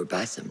will be for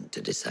Basim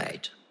to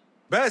decide.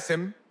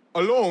 Basim?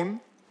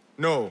 Alone?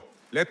 No.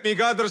 Let me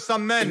gather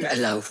some men. And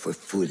allow for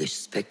foolish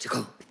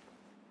spectacle.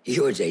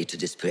 Your day to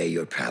display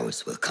your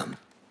prowess will come.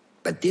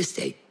 But this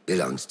day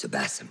belongs to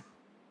Basim.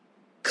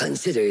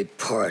 Consider it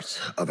part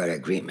of our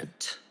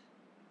agreement.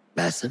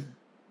 Basim?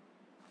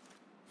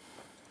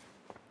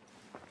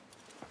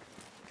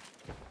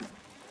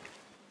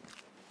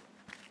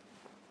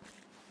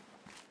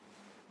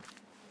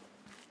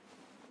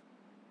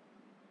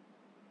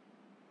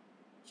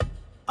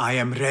 I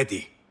am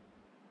ready.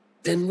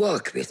 Then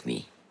walk with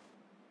me.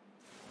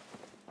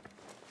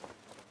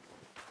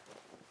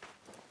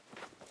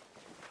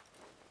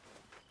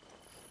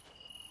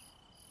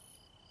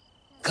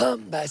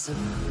 Come, Basim.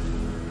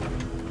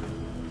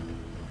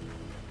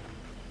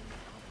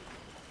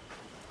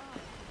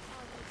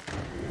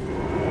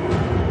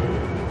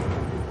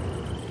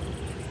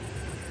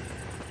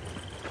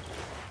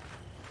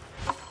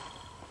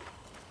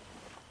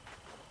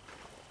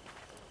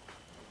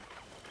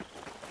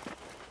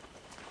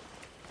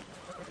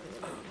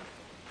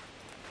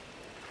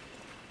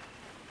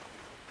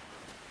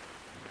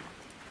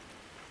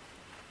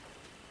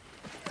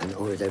 An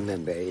Order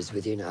member is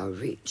within our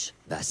reach,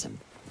 Basim.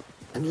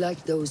 And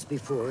like those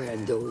before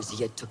and those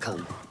yet to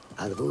come,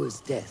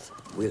 Al-Ghul's death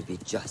will be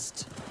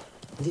just.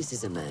 This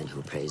is a man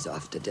who preys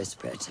off the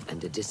desperate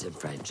and the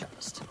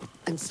disenfranchised.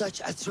 And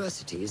such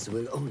atrocities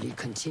will only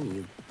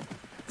continue.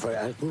 For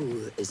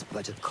Al-Ghul is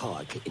but a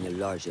cog in a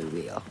larger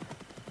wheel,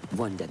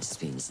 one that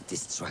spins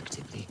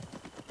destructively.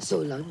 So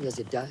long as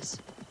it does,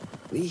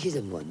 we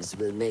Hidden Ones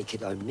will make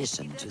it our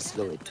mission to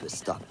slow it to a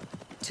stop.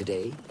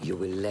 Today, you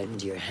will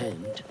lend your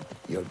hand,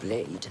 your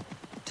blade,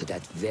 to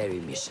that very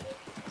mission.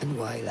 And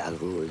while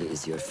Al-Ghul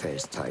is your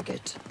first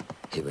target,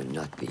 he will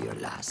not be your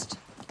last.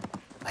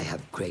 I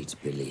have great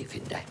belief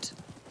in that,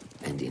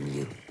 and in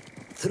you.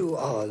 Through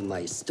all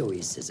my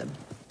stoicism,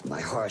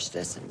 my harsh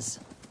lessons,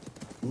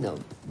 know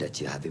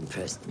that you have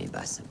impressed me,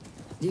 Basim.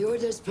 The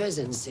Order's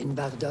presence in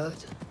Baghdad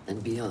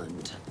and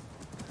beyond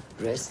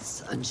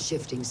rests on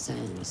shifting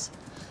sands,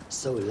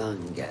 so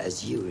long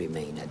as you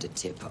remain at the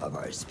tip of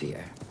our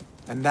spear.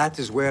 And that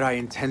is where I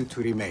intend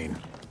to remain.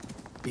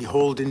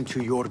 Beholden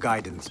to your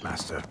guidance,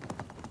 Master.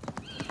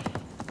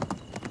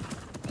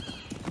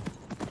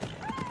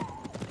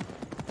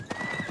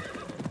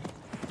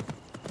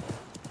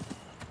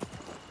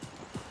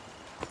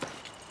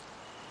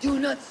 Do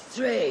not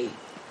stray!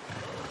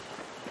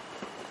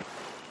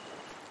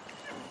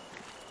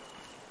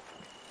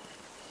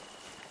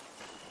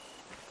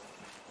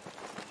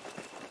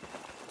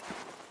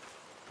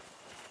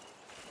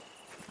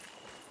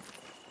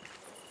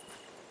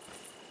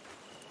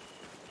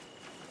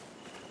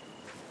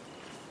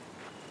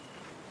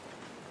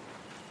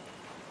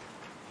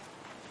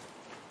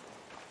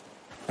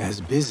 As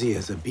busy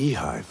as a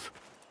beehive.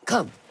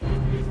 Come.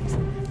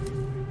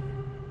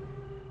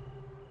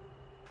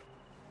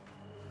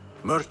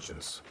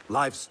 Merchants,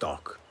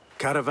 livestock,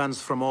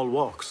 caravans from all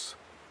walks.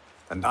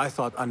 And I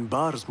thought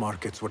Anbar's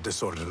markets were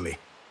disorderly.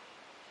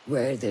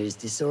 Where there is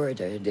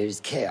disorder, there is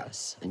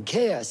chaos, and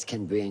chaos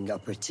can bring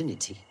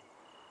opportunity.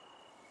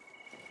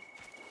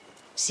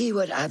 See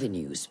what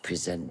avenues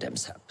present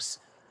themselves.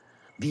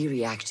 Be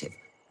reactive,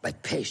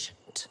 but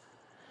patient,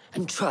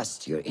 and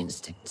trust your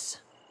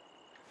instincts.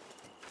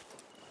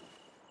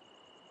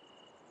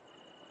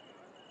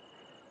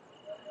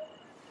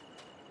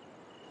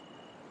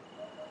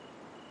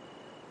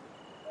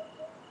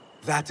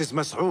 That is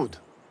Mas'ud,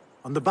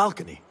 on the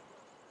balcony,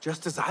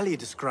 just as Ali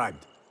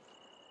described.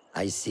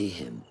 I see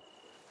him.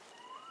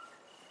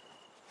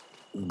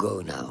 Go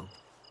now.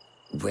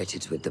 Wet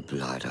it with the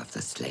blood of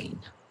the slain.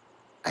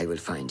 I will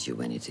find you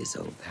when it is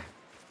over.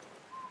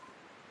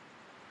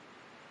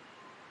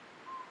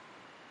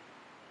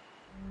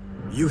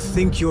 You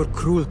think your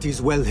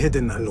cruelty's well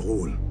hidden,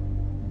 Al-Ghul.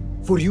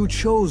 For you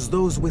chose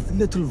those with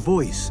little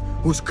voice,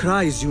 whose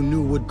cries you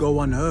knew would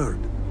go unheard.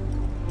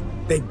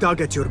 They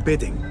dug at your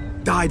bidding,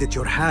 died at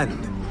your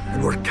hand,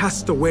 and were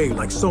cast away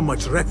like so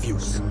much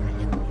refuse.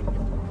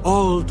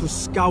 All to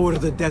scour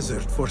the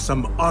desert for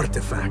some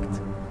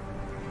artifact.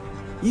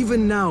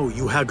 Even now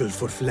you haggle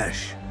for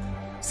flesh,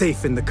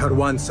 safe in the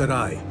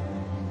Karwansarai.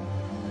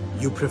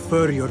 You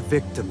prefer your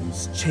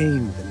victims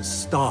chained and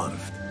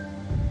starved.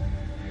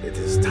 It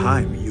is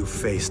time you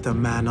faced a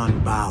man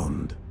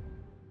unbound.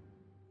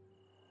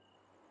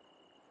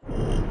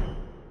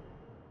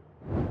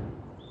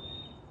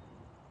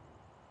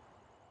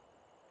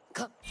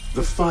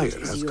 The fire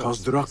has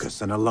caused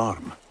ruckus and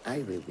alarm.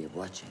 I will be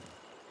watching.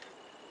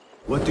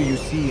 What do you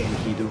see,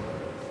 Enkidu?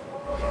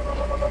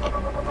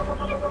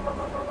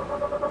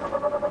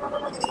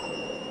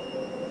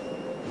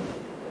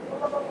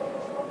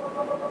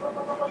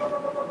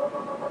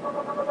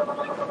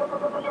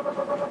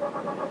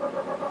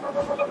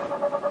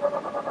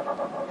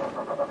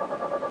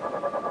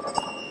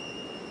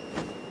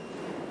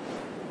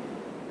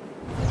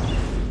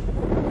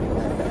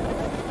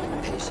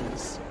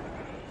 Patience,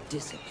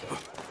 discipline,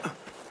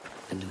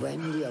 and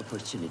when the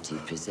opportunity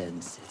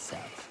presents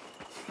itself,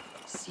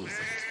 seize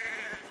it.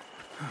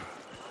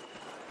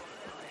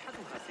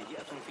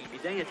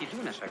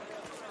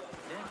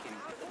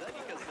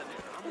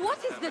 What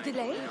is the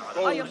delay?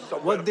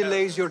 What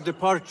delays your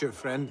departure,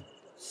 friend?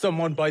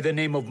 Someone by the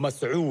name of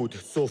Mas'ud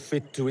saw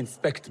fit to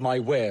inspect my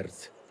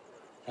wares.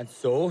 And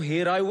so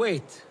here I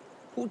wait.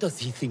 Who does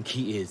he think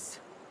he is?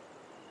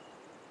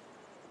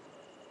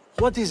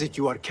 What is it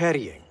you are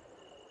carrying?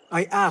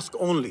 I ask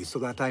only so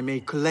that I may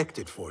collect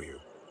it for you.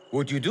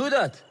 Would you do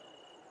that?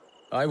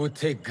 I would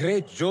take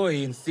great joy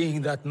in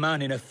seeing that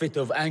man in a fit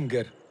of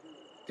anger.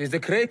 It is a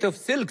crate of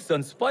silks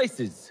and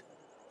spices.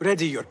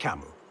 Ready your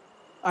camel.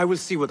 I will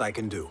see what I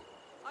can do.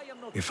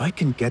 If I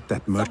can get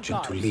that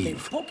merchant to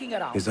leave,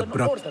 his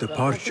abrupt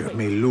departure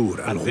may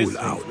lure Al-Ghul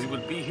out. We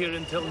will be here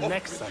until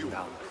next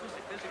sundown.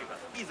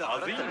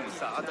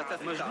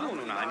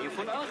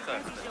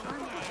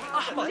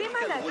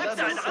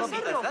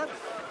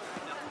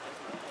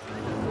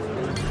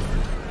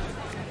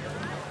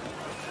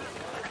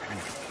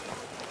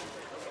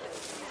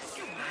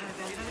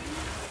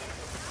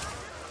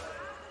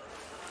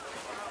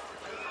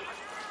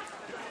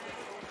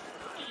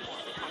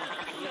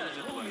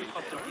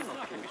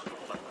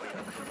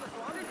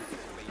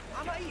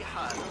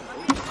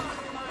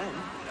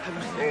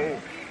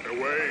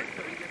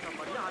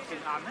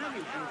 الأعمال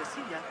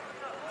الهندسية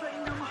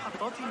فإن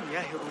محطات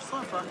مياه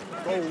الرصافة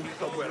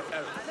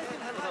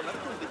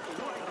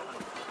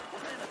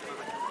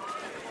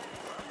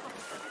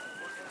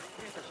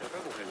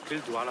يتشربها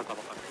الجلد على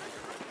طبقات.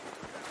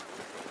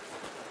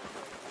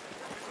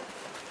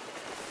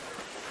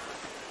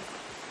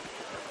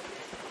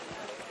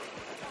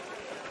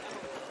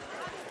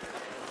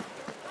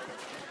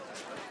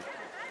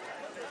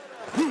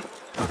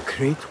 A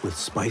crate with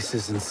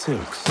spices and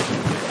silks.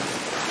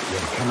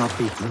 There cannot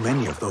be too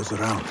many of those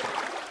around.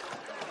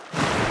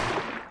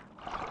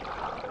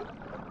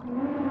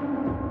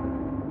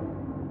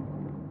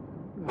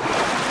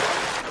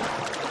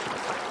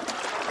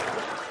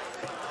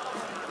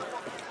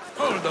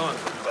 Hold on.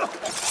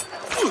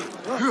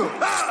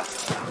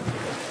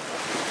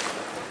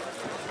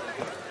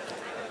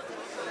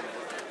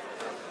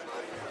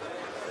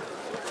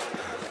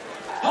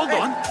 Hold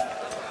on!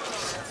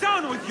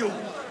 Down with you!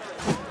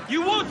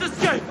 You won't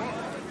escape!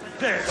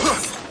 There!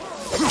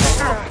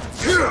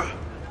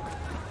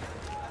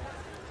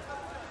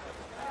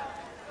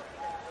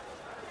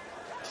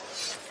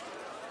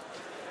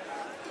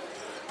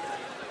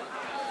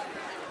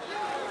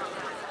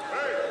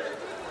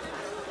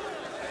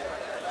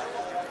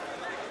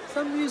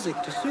 Some music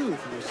to soothe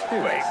your spirits.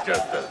 Wait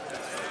just a...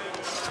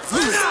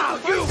 Now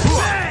you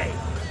pay!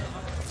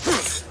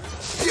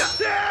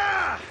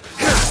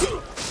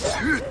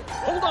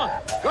 Hold on!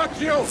 Got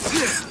you!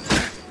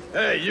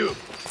 Hey, you!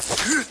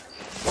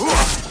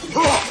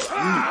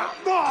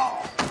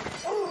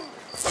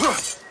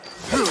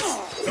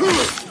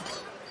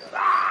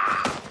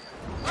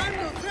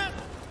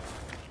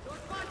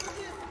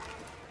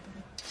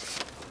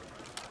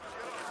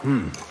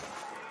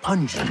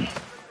 pungent.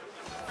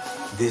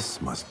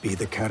 This must be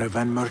the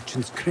caravan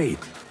merchant's crate.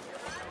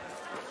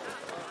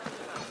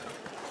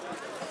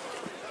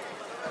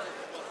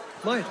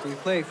 Might we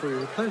play for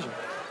your pleasure?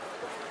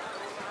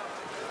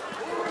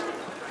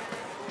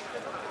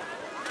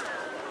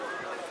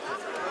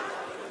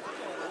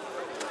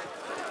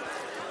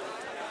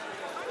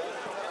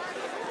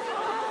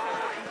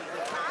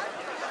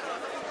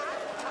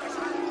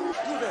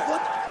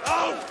 What?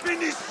 I'll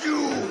finish you!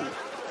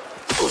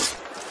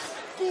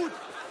 Good!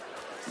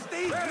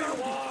 Stay there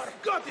you are!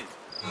 Got it!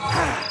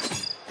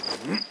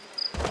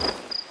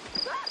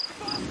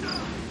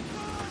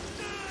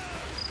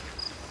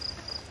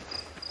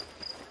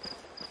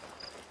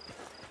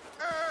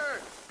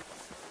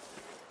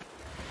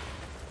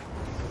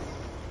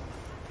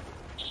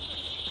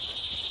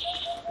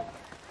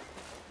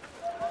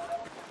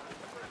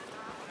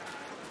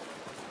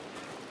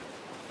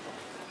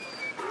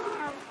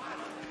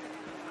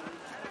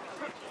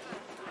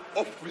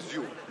 Off with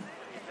you!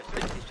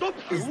 Stop!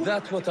 Is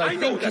that what I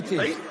think it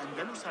is?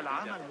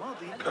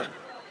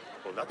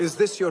 Is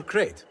this your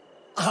crate?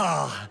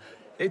 Ah,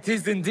 it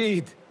is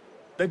indeed.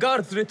 The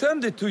guards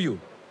returned it to you.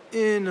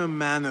 In a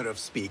manner of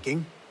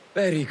speaking.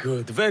 Very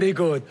good, very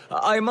good.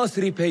 I must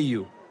repay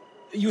you.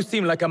 You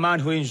seem like a man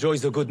who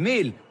enjoys a good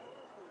meal.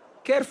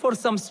 Care for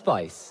some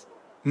spice?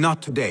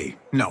 Not today,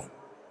 no.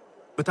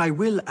 But I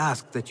will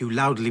ask that you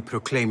loudly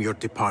proclaim your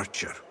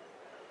departure.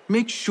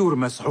 Make sure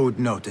Mas'ud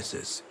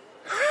notices.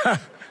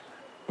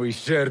 We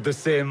share the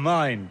same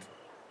mind.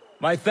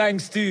 My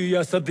thanks to you,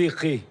 ya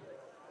Sadiqi.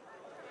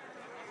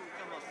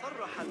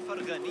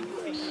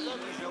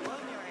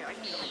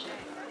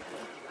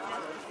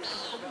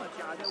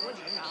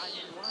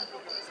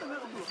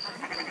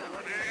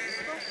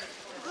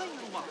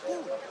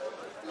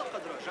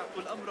 لقد راجعت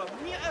الأمر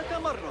 100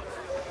 مرة.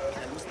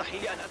 من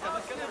المستحيل أن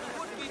أتمكن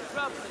من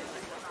traveling.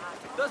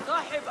 The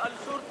Sahib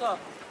al-Shurta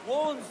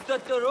warns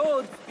that the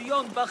roads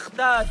beyond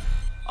Baghdad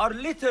are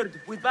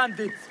littered with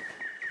bandits.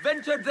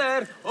 Venture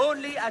there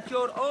only at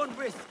your own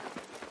risk.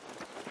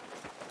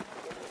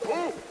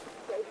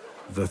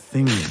 The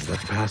things that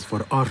pass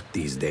for art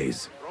these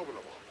days.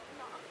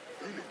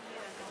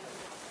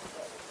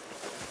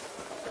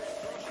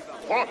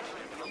 What?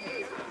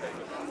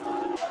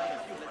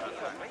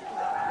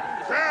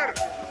 There!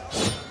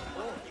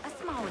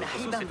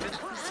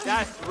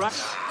 That's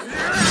right.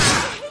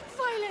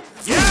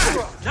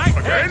 Yeah! Nice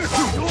head!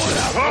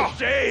 Oh,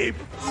 shape!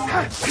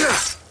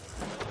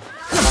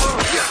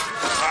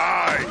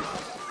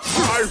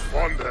 I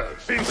wonder.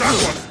 Seen that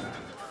one.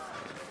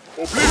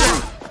 Oblivion!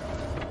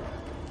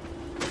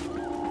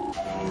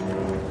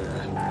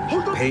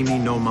 Pay me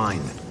no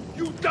mind.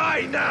 You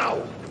die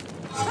now!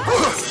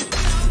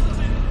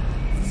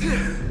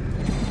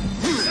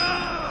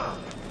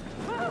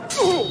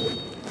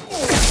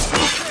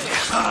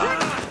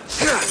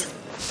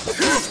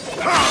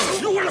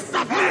 You will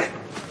stop me!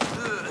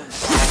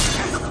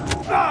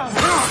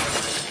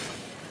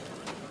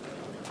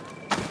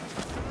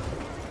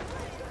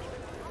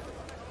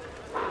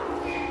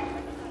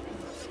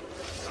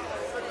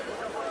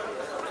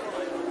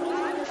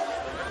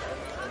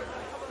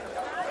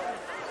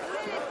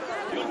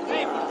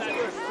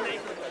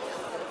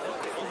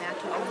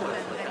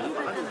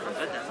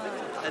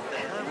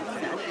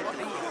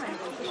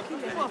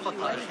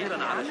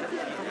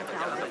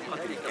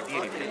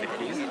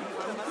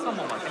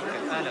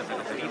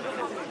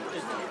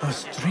 A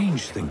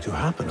strange thing to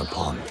happen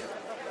upon.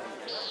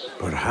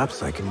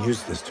 Perhaps I can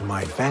use this to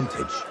my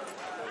advantage.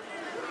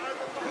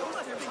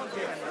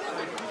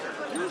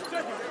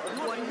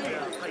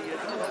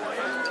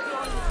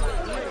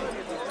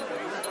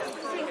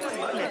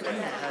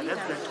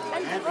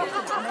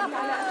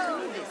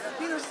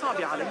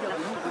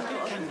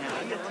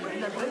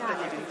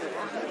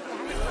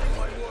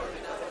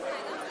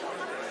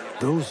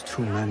 Those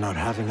two men are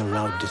having a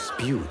loud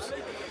dispute,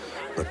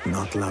 but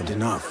not loud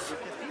enough.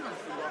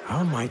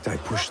 How might I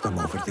push them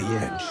over the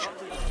edge?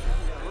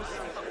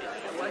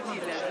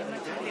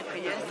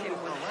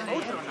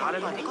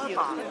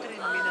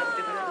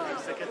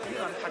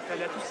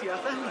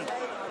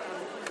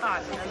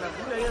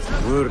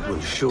 Word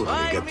will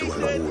surely get to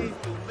Al-Ghul.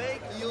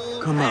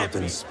 Come out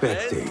and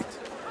spectate.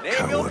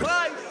 Coward.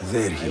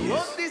 There he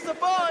is.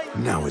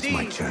 Now is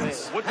my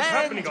chance. What is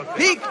happening out there?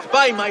 Picked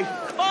by my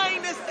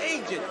finest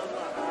agent.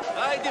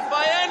 I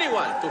defy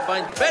anyone to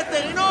find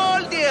better in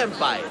all the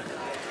Empire.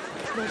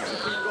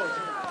 Merciful God,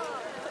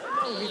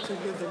 allow me to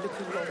live a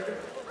little longer.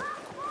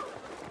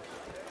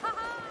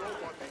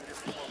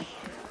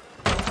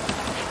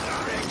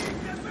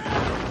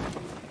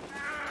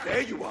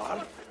 There you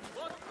are.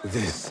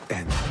 This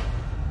ends.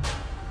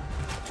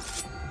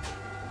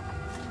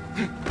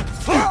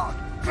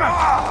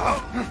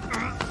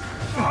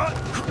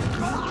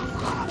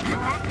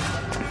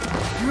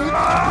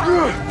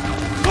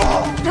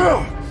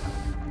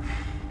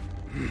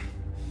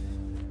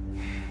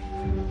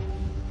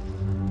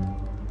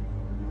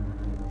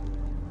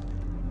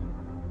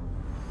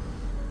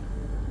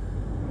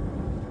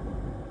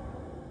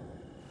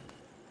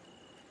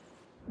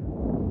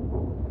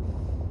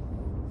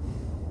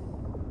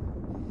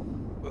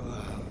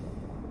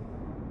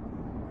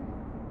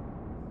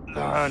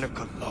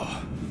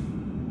 Subhanakallah.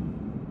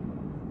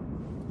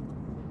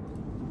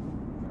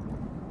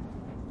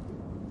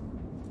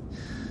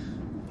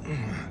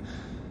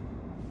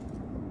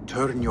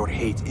 Turn your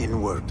hate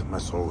inward,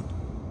 Masood.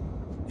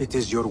 It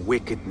is your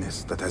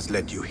wickedness that has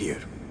led you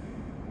here.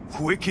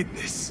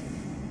 Wickedness?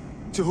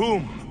 To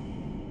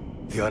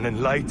whom? The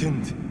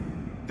unenlightened?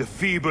 The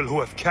feeble who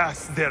have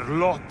cast their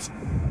lot?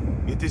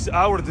 It is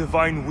our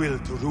divine will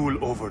to rule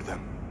over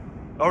them.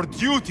 Our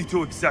duty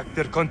to exact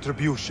their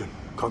contribution.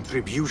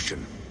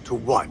 Contribution? To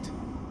what?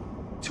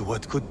 To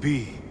what could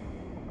be.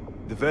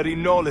 The very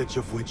knowledge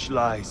of which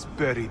lies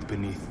buried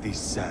beneath these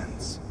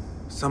sands.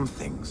 Some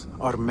things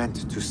are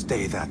meant to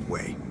stay that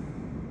way.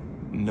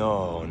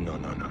 No.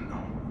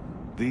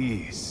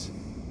 These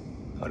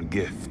are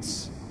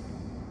gifts,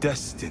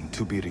 destined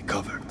to be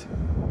recovered.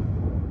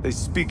 They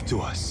speak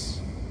to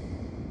us,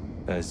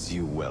 as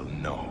you well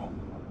know.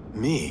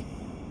 Me?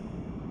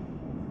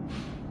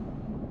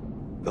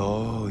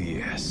 Oh,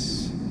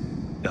 yes.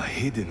 A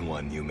hidden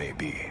one you may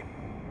be,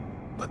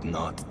 but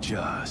not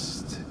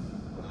just.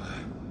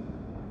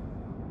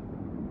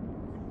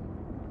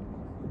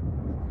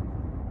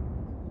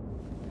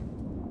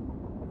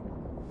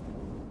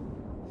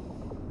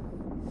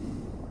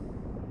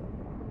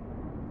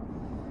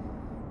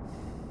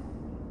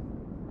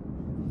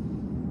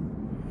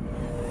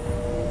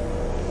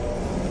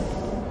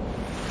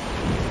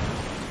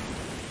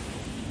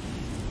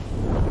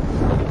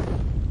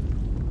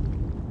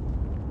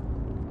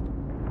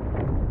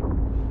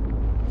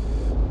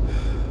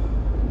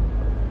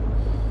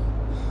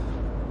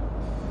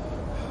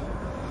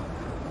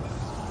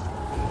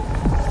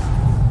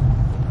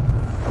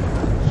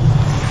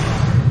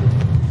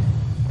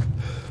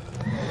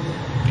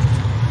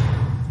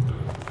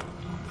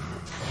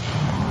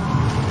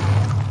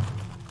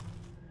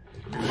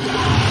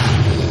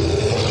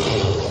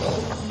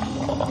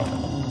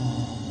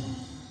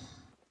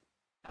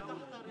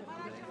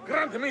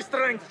 Grant me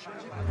strength!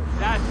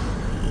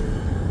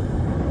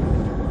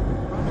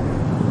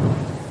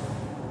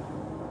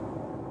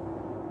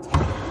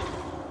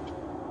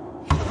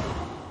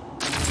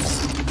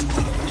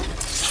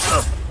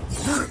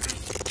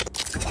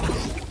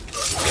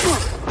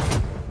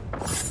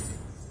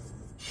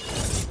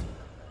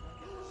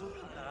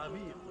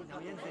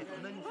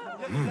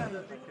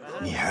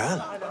 Nihal?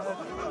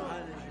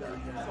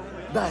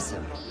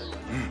 Basim.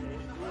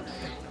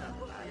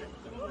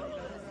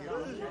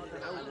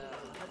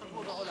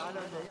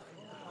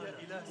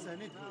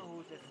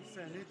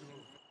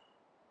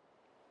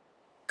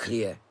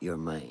 Clear your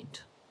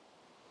mind.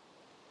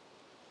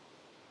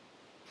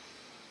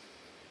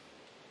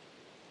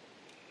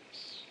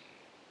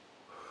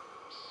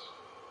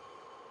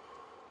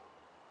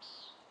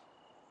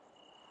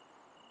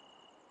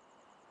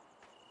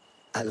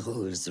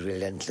 Al-Ghul's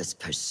relentless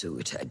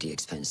pursuit at the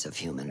expense of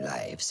human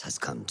lives has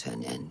come to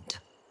an end.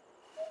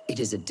 It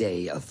is a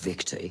day of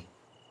victory,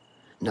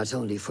 not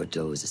only for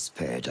those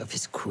spared of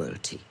his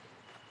cruelty,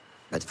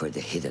 but for the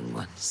hidden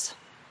ones.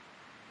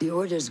 The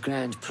Order's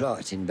grand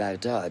plot in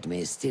Baghdad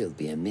may still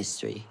be a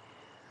mystery,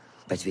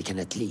 but we can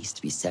at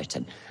least be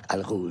certain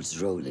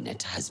Al-Ghul's role in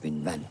it has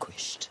been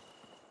vanquished.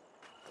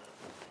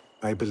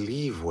 I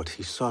believe what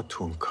he sought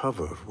to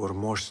uncover were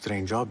more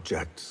strange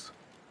objects,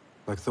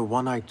 like the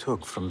one I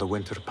took from the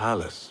Winter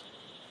Palace.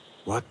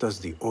 What does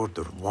the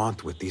Order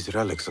want with these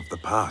relics of the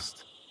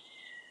past?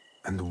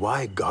 And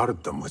why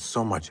guard them with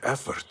so much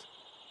effort?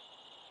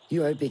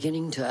 You are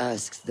beginning to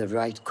ask the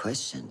right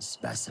questions,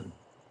 Basim.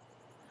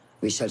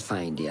 We shall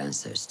find the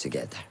answers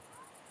together.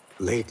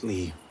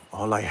 Lately,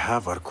 all I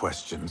have are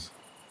questions.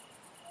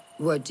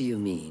 What do you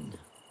mean?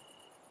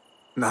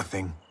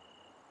 Nothing.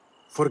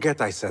 Forget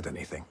I said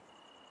anything.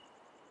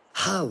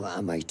 How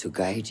am I to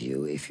guide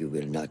you if you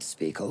will not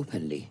speak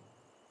openly?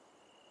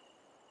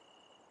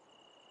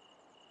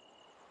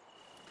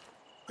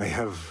 I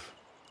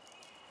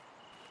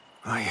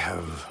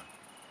have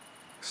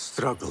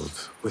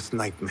struggled with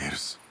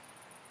nightmares.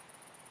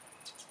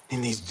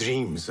 In these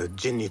dreams, a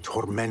jinni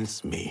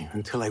torments me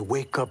until I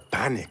wake up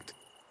panicked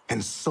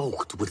and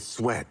soaked with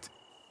sweat.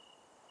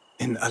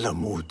 In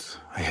Alamut,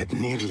 I had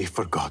nearly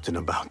forgotten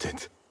about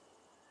it.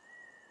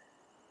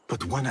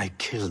 But when I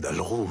killed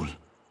Al-Ghul,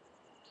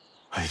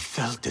 I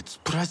felt its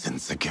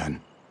presence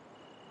again.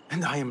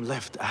 And I am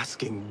left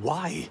asking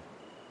why?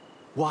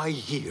 Why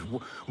here?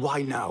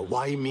 Why now?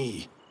 Why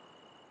me?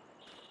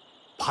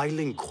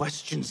 Piling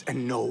questions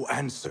and no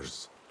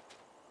answers.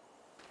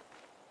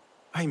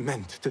 I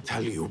meant to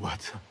tell you,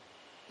 but...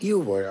 You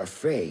were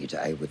afraid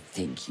I would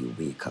think you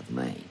weak of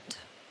mind.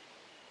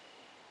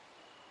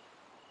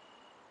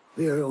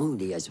 We are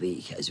only as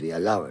weak as we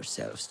allow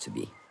ourselves to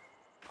be.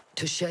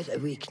 To shed a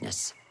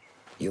weakness,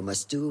 you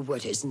must do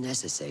what is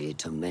necessary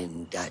to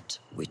mend that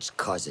which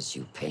causes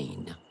you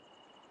pain.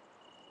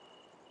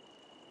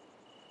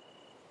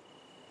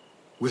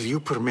 Will you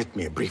permit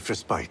me a brief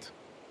respite?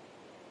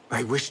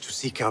 I wish to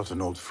seek out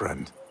an old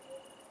friend.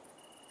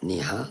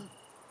 Nihal?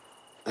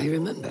 I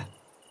remember.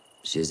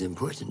 She is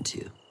important to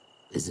you,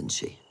 isn't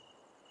she?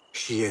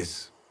 She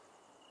is.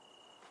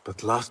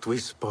 But last we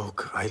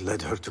spoke, I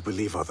led her to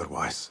believe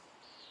otherwise.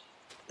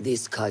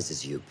 This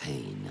causes you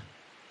pain.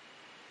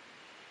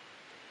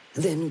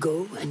 Then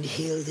go and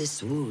heal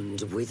this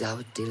wound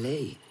without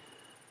delay.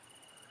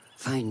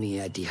 Find me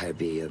at the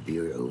Harbiya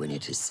Bureau when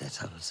it is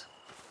settled.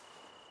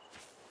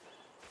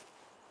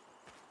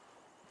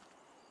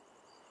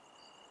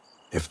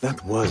 If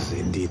that was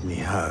indeed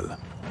Nihal,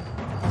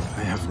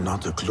 I have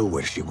not a clue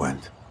where she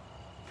went.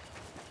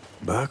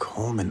 Back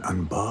home in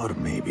Anbar,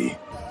 maybe.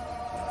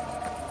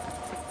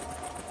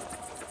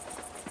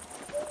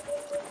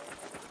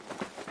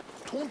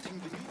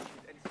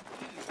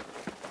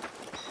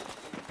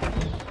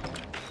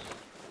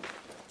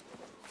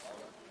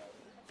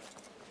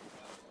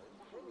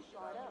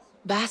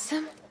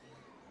 Basim?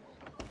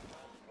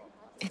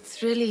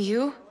 It's really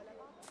you?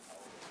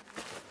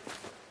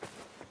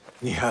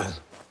 Nihal.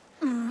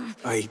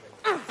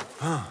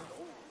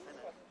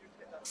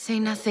 Say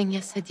nothing,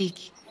 ya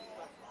Sadiq.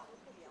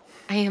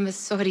 I am as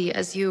sorry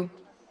as you.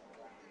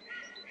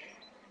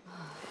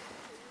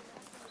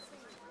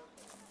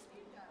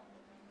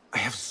 I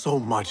have so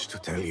much to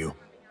tell you.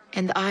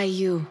 And I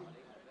you.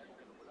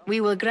 We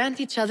will grant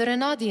each other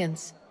an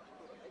audience.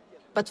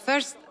 But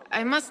first,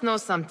 I must know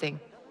something.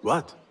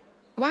 What?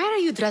 Why are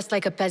you dressed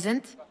like a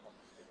peasant?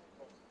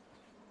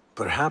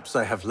 Perhaps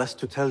I have less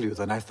to tell you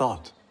than I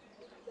thought.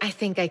 I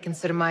think I can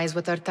surmise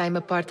what our time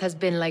apart has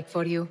been like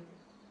for you.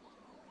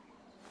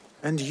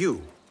 And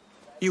you?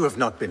 You have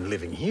not been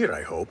living here,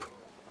 I hope.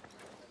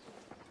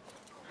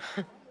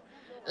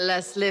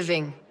 Less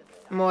living,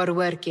 more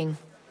working.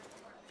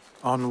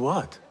 On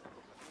what?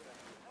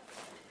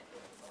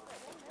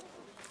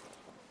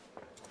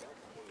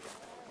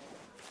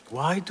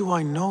 Why do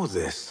I know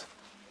this?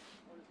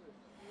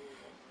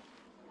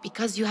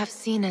 Because you have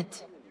seen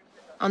it.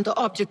 On the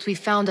object we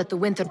found at the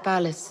Winter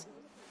Palace.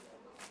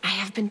 I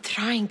have been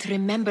trying to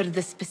remember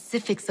the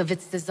specifics of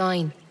its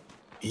design.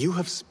 You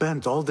have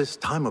spent all this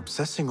time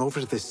obsessing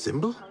over this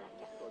symbol?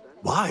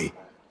 Why?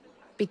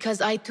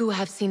 Because I too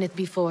have seen it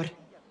before.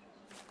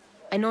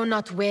 I know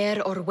not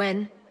where or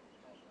when.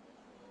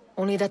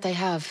 Only that I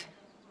have.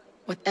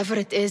 Whatever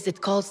it is, it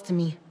calls to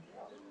me.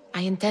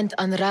 I intend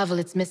to unravel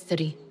its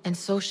mystery, and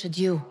so should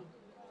you.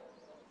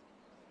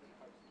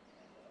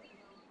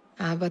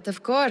 But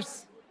of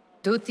course,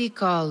 duty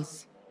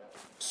calls.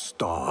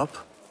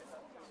 Stop.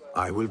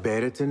 I will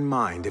bear it in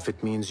mind if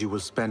it means you will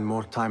spend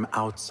more time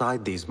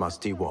outside these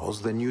musty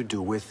walls than you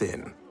do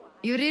within.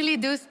 You really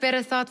do spare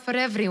a thought for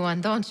everyone,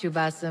 don't you,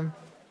 Basim?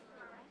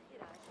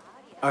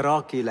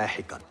 أراكِ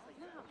لاحقاً.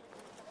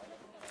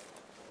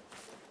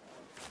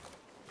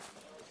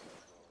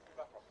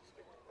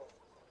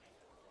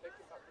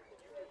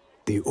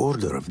 The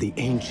Order of the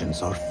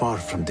Ancients are far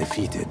from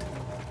defeated.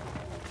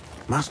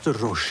 Master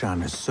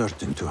Roshan is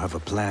certain to have a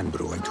plan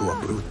brewing to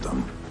uproot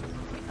them.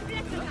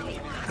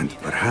 And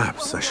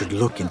perhaps I should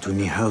look into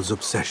Nihal's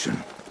obsession.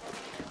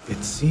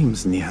 It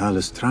seems Nihal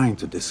is trying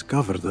to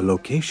discover the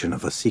location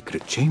of a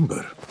secret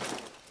chamber.